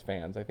do that as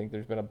fans. I think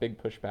there's been a big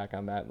pushback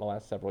on that in the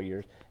last several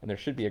years, and there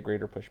should be a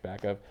greater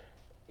pushback of,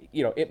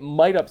 you know, it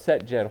might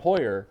upset Jed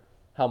Hoyer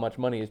how much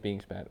money is being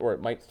spent, or it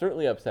might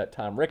certainly upset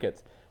Tom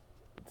Ricketts.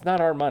 It's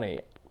not our money.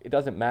 It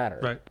doesn't matter.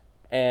 Right.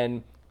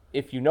 And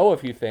if you know a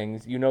few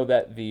things, you know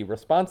that the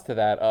response to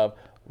that of,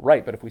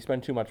 right, but if we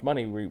spend too much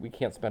money, we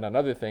can't spend on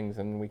other things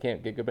and we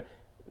can't get good.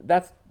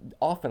 That's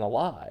often a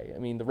lie. I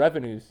mean, the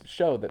revenues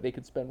show that they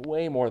could spend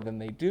way more than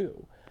they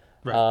do.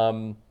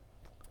 Right.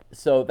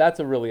 So that's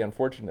a really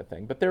unfortunate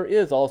thing. But there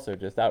is also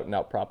just out and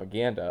out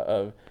propaganda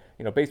of,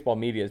 baseball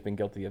media has been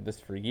guilty of this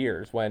for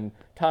years. When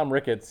Tom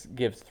Ricketts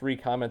gives 3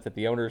 comments at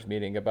the owners'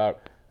 meeting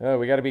about, oh,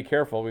 we got to be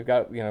careful. We've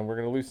got, we're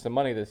going to lose some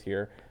money this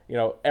year.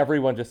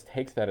 Everyone just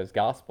takes that as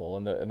gospel,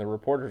 and the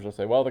reporters will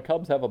say, well, the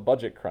Cubs have a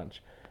budget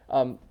crunch.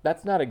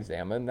 That's not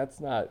examined.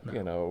 That's not,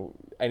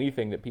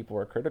 anything that people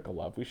are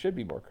critical of. We should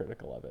be more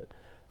critical of it.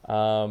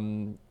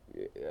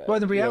 Well,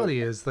 the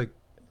reality is, like,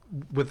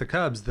 with the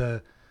Cubs,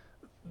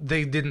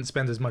 they didn't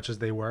spend as much as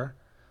they were,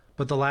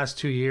 but the last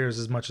 2 years,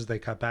 as much as they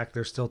cut back,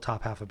 they're still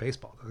top half of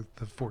baseball,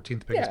 the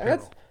 14th biggest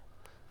payroll.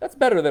 That's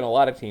better than a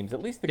lot of teams.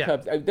 At least the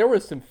Cubs. There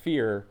was some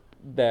fear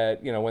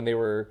that when they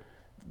were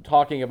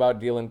talking about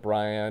Dylan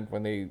Bryant,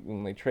 when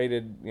they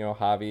traded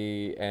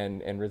Javi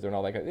and Rizzo and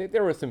all that,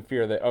 there was some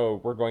fear that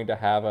we're going to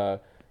have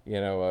a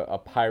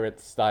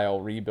Pirates style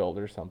rebuild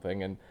or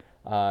something, and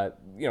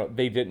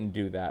they didn't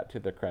do that. To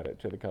the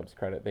Cubs'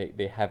 credit,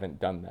 they haven't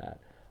done that.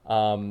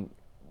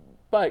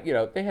 But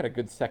they had a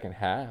good second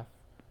half,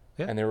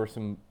 and there were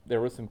some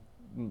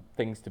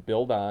things to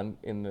build on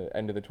in the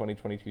end of the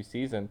 2022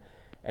 season.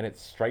 And it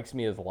strikes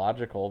me as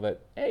logical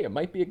that, hey, it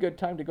might be a good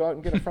time to go out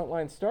and get a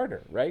frontline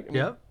starter, right? I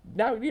mean,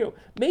 now,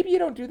 maybe you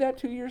don't do that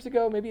 2 years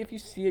ago. Maybe if you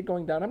see it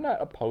going down, I'm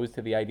not opposed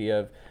to the idea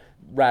of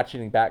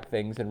ratcheting back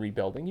things and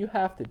rebuilding. You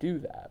have to do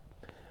that.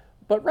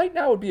 But right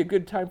now would be a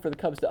good time for the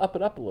Cubs to up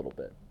it up a little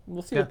bit.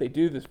 We'll see what they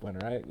do this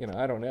winter.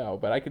 I don't know.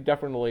 But I could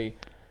definitely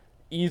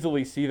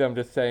easily see them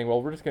just saying, well,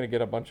 we're just going to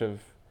get a bunch of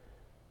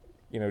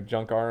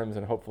junk arms,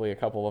 and hopefully a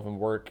couple of them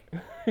work.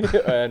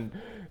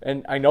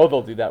 and I know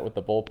they'll do that with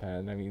the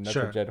bullpen. I mean, that's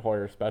a Jed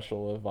Hoyer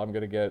special of, I'm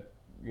going to get,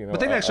 But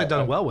they've actually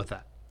done well with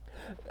that.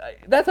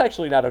 That's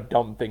actually not a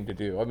dumb thing to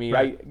do. I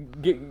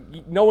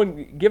mean, no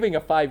one giving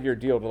a 5-year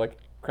deal to like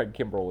Craig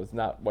Kimbrell is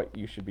not what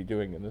you should be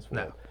doing in this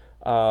world.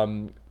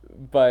 No.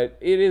 But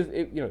it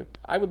is,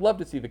 I would love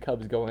to see the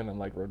Cubs go in on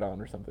like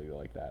Rodon or something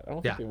like that. I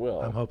don't think they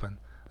will. I'm hoping.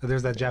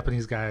 There's that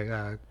Japanese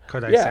guy,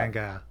 Kodai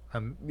Senga.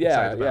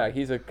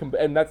 He's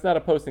and that's not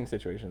a posting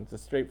situation. It's a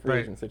straight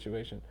free agent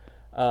situation.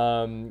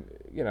 And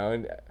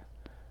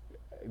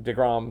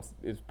DeGrom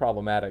is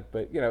problematic,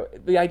 but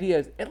the idea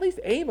is at least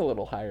aim a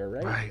little higher,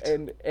 right? Right.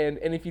 And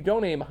if you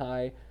don't aim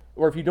high,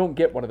 or if you don't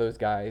get one of those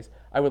guys,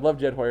 I would love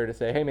Jed Hoyer to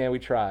say, "Hey man, we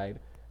tried,"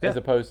 as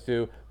opposed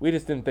to, "We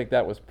just didn't think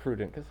that was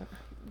prudent," because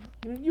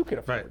you could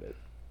afford it.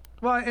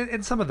 Well,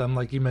 and some of them,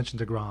 like you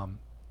mentioned DeGrom,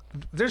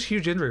 there's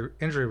huge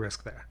injury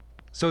risk there.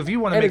 So if you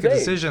want to make a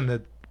decision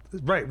that,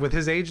 with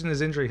his age and his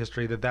injury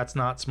history, that's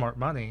not smart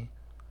money,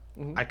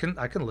 I can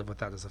live with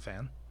that as a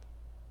fan.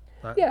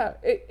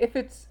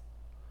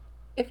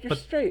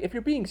 If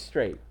you're being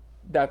straight,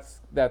 that's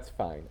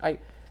fine.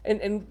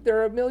 And there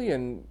are a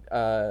million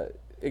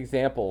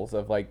examples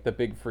of like the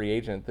big free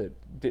agent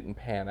that didn't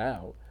pan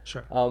out.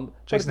 Sure. But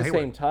at the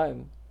same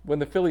time, when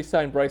the Phillies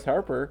signed Bryce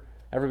Harper,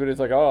 everybody's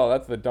like, "Oh,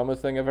 that's the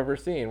dumbest thing I've ever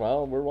seen."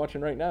 Well, we're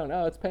watching right now.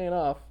 Now it's paying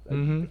off.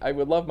 I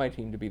would love my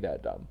team to be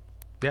that dumb.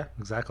 Yeah,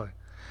 exactly.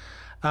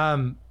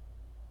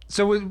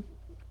 So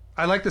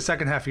I like the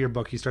second half of your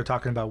book. You start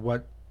talking about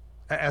what,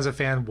 as a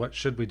fan, what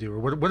should we do, or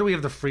what do we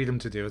have the freedom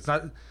to do? It's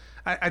not.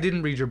 I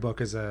didn't read your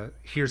book as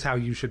here's how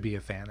you should be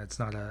a fan. It's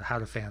not a how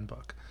to fan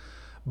book,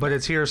 but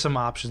it's here are some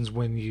options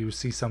when you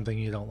see something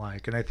you don't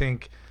like. And I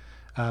think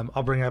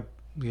I'll bring up.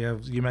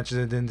 You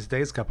mentioned it in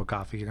today's cup of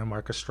coffee.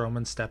 Marcus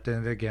Stroman stepped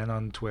in it again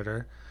on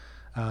Twitter.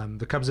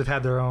 The Cubs have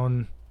had their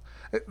own.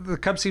 The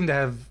Cubs seem to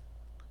have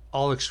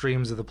all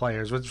extremes of the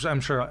players, which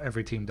I'm sure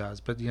every team does.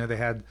 But they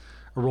had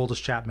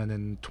Aroldis Chapman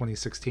in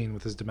 2016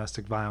 with his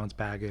domestic violence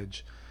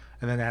baggage,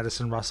 and then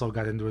Addison Russell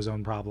got into his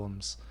own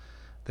problems.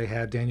 They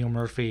had Daniel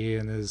Murphy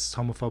and his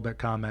homophobic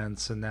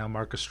comments, and now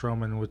Marcus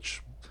Stroman,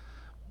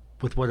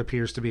 with what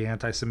appears to be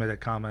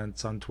anti-Semitic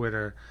comments on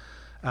Twitter.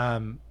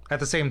 At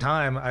the same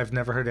time, I've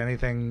never heard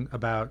anything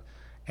about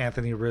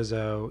Anthony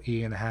Rizzo,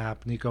 Ian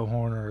Happ, Nico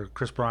Horner,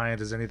 Chris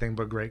Bryant as anything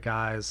but great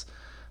guys.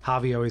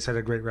 Javi always had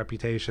a great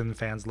reputation.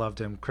 Fans loved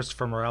him.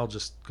 Christopher Morel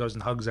just goes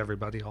and hugs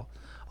everybody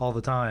all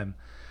the time.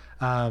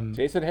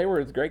 Jason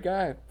Hayward's a great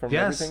guy.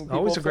 Yes,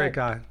 always a great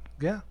guy.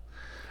 Yeah.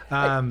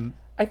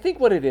 I think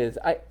what it is,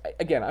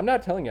 I'm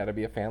not telling you how to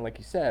be a fan, like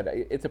you said.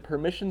 It's a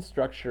permission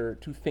structure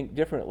to think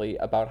differently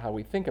about how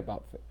we think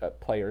about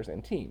players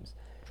and teams.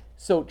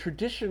 So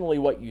traditionally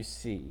what you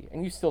see,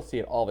 and you still see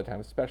it all the time,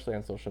 especially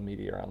on social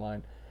media or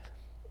online,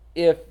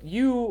 if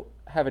you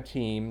have a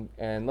team,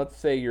 and let's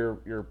say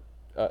you're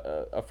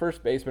a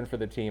first baseman for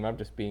the team, I'm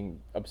just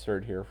being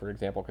absurd here, for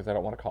example, because I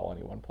don't want to call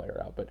any one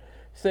player out, but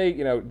say,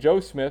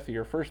 Joe Smith,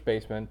 your first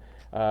baseman,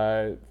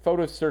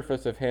 photo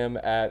surface of him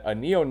at a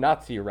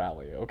neo-Nazi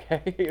rally,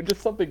 okay?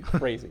 Just something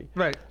crazy.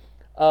 Right.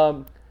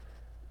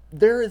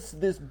 There is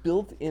this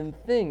built-in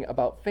thing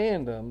about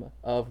fandom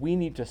of we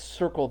need to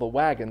circle the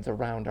wagons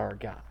around our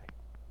guy.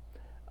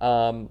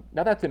 Now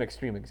that's an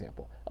extreme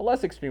example. A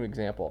less extreme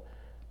example,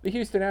 the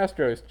Houston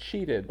Astros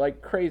cheated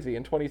like crazy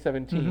in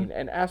 2017,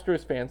 and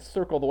Astros fans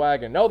circle the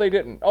wagon. No, they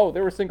didn't. Oh,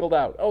 they were singled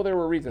out. Oh, there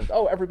were reasons.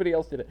 Oh, everybody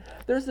else did it.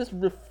 There's this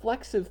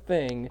reflexive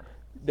thing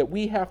that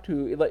we have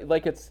to,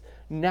 like it's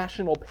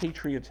national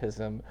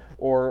patriotism,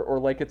 or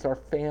like it's our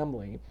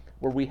family,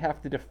 where we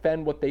have to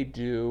defend what they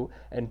do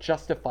and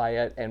justify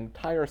it and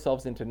tie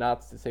ourselves into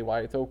knots to say why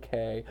it's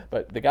okay,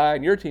 but the guy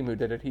on your team who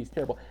did it, he's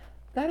terrible.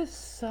 That is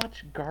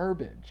such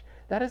garbage.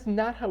 That is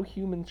not how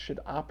humans should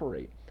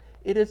operate.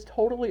 It is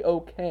totally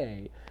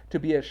okay to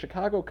be a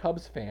Chicago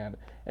Cubs fan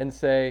and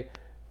say,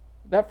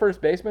 that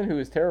first baseman who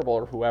is terrible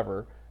or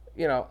whoever,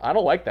 I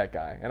don't like that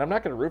guy, and I'm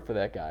not going to root for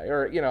that guy.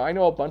 Or, I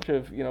know a bunch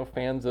of,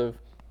 fans of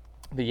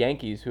the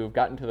Yankees who have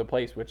gotten to the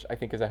place, which I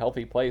think is a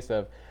healthy place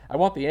of, I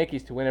want the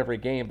Yankees to win every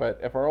game, but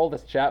if our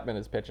oldest Chapman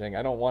is pitching,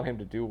 I don't want him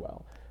to do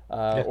well.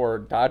 Or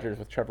Dodgers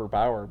with Trevor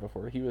Bauer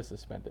before he was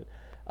suspended.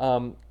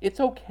 It's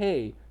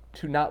okay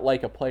to not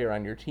like a player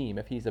on your team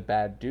if he's a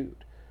bad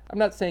dude. I'm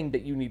not saying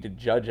that you need to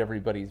judge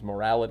everybody's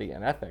morality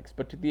and ethics,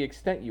 but to the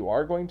extent you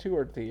are going to,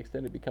 or to the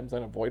extent it becomes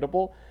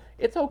unavoidable,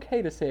 it's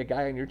okay to say a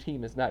guy on your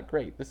team is not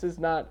great. This is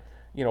not,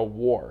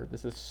 war.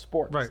 This is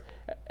sports. Right.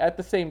 At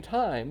the same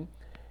time,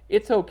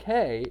 it's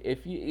okay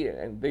if you,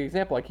 and the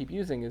example I keep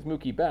using is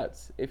Mookie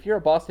Betts. If you're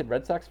a Boston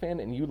Red Sox fan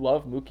and you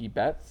love Mookie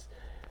Betts,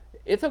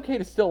 it's okay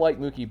to still like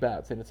Mookie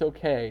Betts, and it's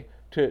okay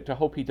to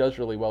hope he does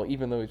really well,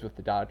 even though he's with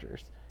the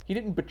Dodgers. He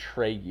didn't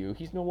betray you.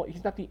 He's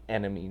not the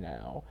enemy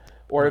now.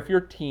 Or if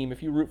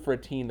you root for a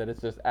team that is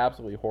just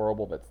absolutely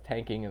horrible, that's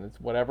tanking and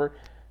it's whatever,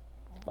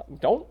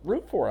 don't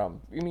root for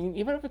them. I mean,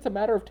 even if it's a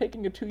matter of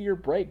taking a 2-year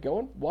break, go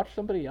and watch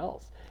somebody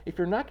else. If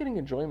you're not getting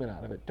enjoyment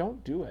out of it,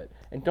 don't do it.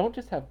 And don't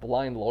just have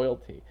blind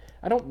loyalty.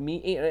 I don't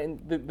mean, and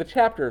the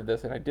chapter of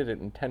this, and I did it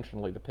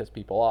intentionally to piss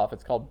people off,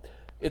 it's called,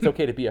 It's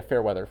Okay to Be a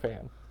Fair Weather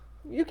Fan.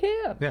 You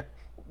can. Yeah.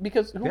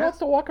 Because who wants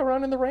to walk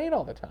around in the rain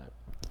all the time?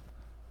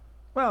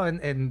 Well,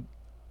 and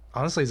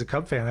honestly, as a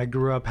Cub fan, I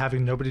grew up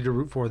having nobody to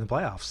root for in the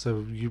playoffs.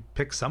 So you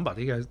pick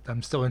somebody.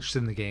 I'm still interested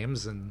in the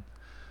games, and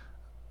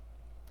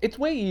it's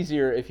way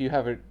easier if you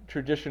have a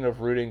tradition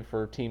of rooting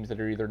for teams that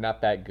are either not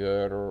that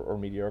good or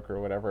mediocre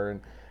or whatever.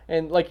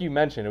 And like you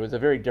mentioned, it was a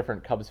very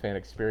different Cubs fan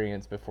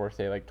experience before,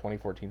 say, like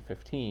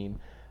 2014-15.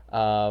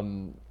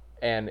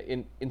 And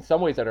in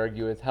some ways, I'd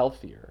argue it's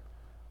healthier.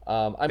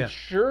 I'm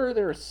sure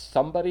there's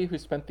somebody who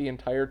spent the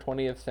entire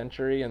 20th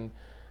century and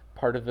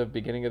part of the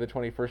beginning of the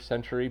 21st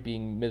century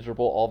being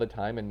miserable all the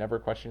time and never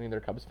questioning their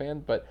Cubs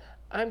fan, but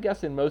I'm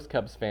guessing most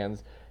Cubs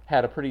fans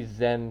had a pretty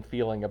zen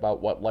feeling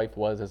about what life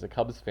was as a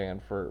Cubs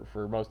fan for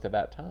most of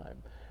that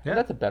time. Yeah. And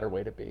that's a better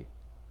way to be.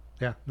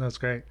 Yeah, that's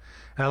great.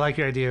 And I like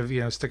your idea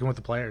of, sticking with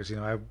the players.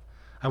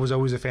 I was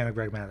always a fan of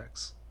Greg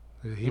Maddux.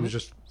 He was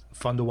just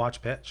fun to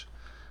watch pitch.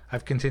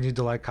 I've continued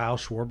to like Kyle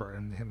Schwarber,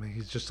 and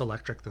he's just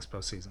electric this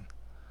postseason.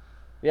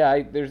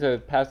 Yeah, there's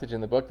a passage in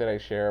the book that I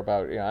share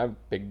about, I'm a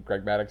big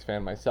Greg Maddux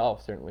fan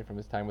myself, certainly from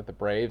his time with the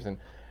Braves. And,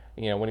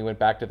 when he went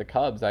back to the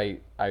Cubs, I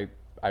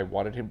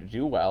wanted him to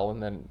do well.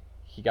 And then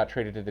he got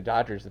traded to the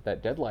Dodgers at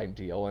that deadline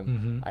deal.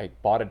 And I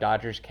bought a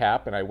Dodgers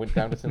cap, and I went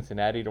down to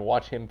Cincinnati to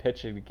watch him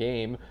pitch a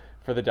game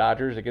for the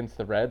Dodgers against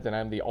the Reds. And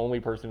I'm the only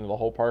person in the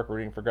whole park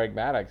rooting for Greg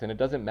Maddux. And it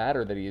doesn't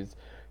matter that he's,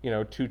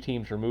 2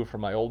 teams removed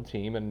from my old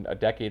team and a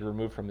decade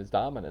removed from his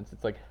dominance.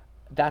 It's like,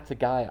 that's a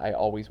guy I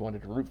always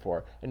wanted to root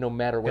for, and no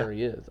matter where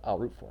he is, I'll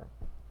root for him.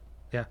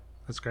 Yeah,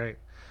 that's great.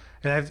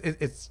 And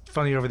it's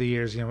funny over the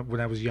years,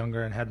 when I was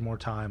younger and had more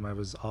time, I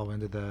was all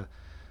into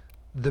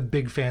the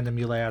big fandom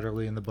you lay out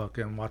early in the book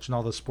and watching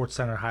all the Sports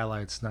Center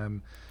highlights, and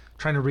I'm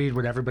trying to read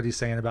what everybody's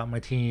saying about my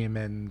team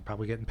and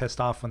probably getting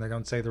pissed off when they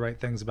don't say the right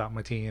things about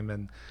my team.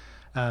 And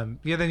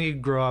then you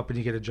grow up and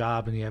you get a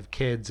job and you have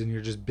kids and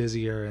you're just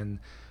busier, and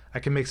I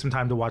can make some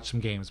time to watch some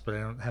games, but I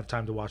don't have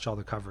time to watch all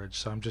the coverage,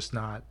 so I'm just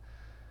not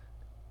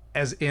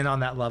as in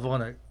on that level,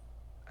 and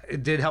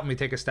it did help me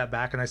take a step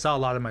back, and I saw a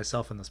lot of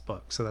myself in this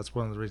book, so that's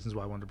one of the reasons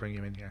why I wanted to bring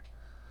you in here.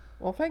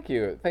 Well, thank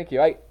you.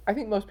 I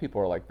think most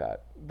people are like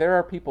that. There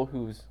are people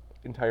whose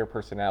entire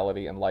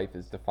personality and life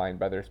is defined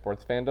by their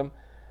sports fandom,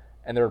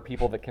 and there are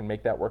people that can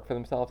make that work for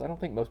themselves. I don't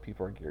think most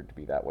people are geared to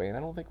be that way, and I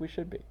don't think we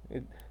should be.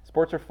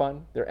 Sports are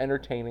fun, they're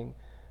entertaining,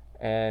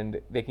 and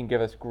they can give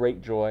us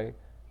great joy,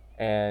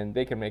 and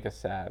they can make us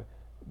sad.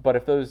 But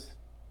if those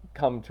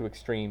come to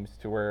extremes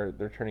to where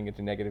they're turning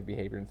into negative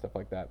behavior and stuff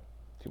like that,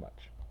 too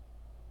much.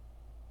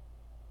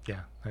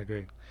 Yeah, I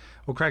agree.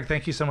 Well, Craig,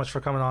 thank you so much for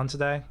coming on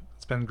today.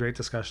 It's been a great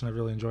discussion. I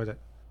really enjoyed it.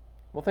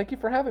 Well, thank you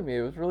for having me.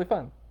 It was really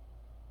fun.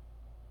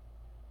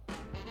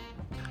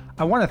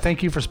 I want to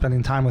thank you for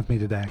spending time with me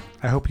today.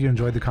 I hope you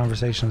enjoyed the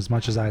conversation as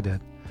much as I did.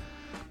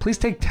 Please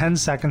take 10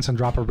 seconds and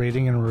drop a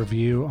rating and a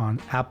review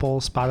on Apple,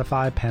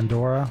 Spotify,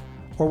 Pandora,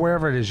 or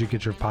wherever it is you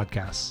get your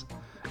podcasts.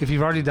 If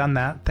you've already done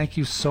that, thank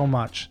you so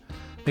much.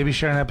 Maybe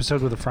share an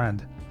episode with a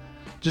friend.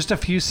 Just a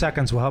few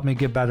seconds will help me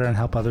get better and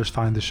help others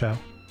find the show.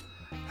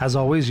 As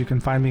always, you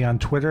can find me on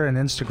Twitter and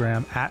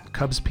Instagram at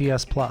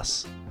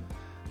CubsPS+.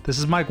 This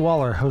is Mike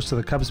Waller, host of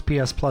the Cubs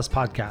PS Plus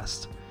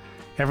podcast.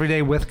 Every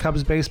day with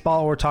Cubs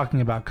baseball or talking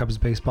about Cubs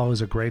baseball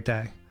is a great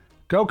day.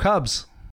 Go Cubs!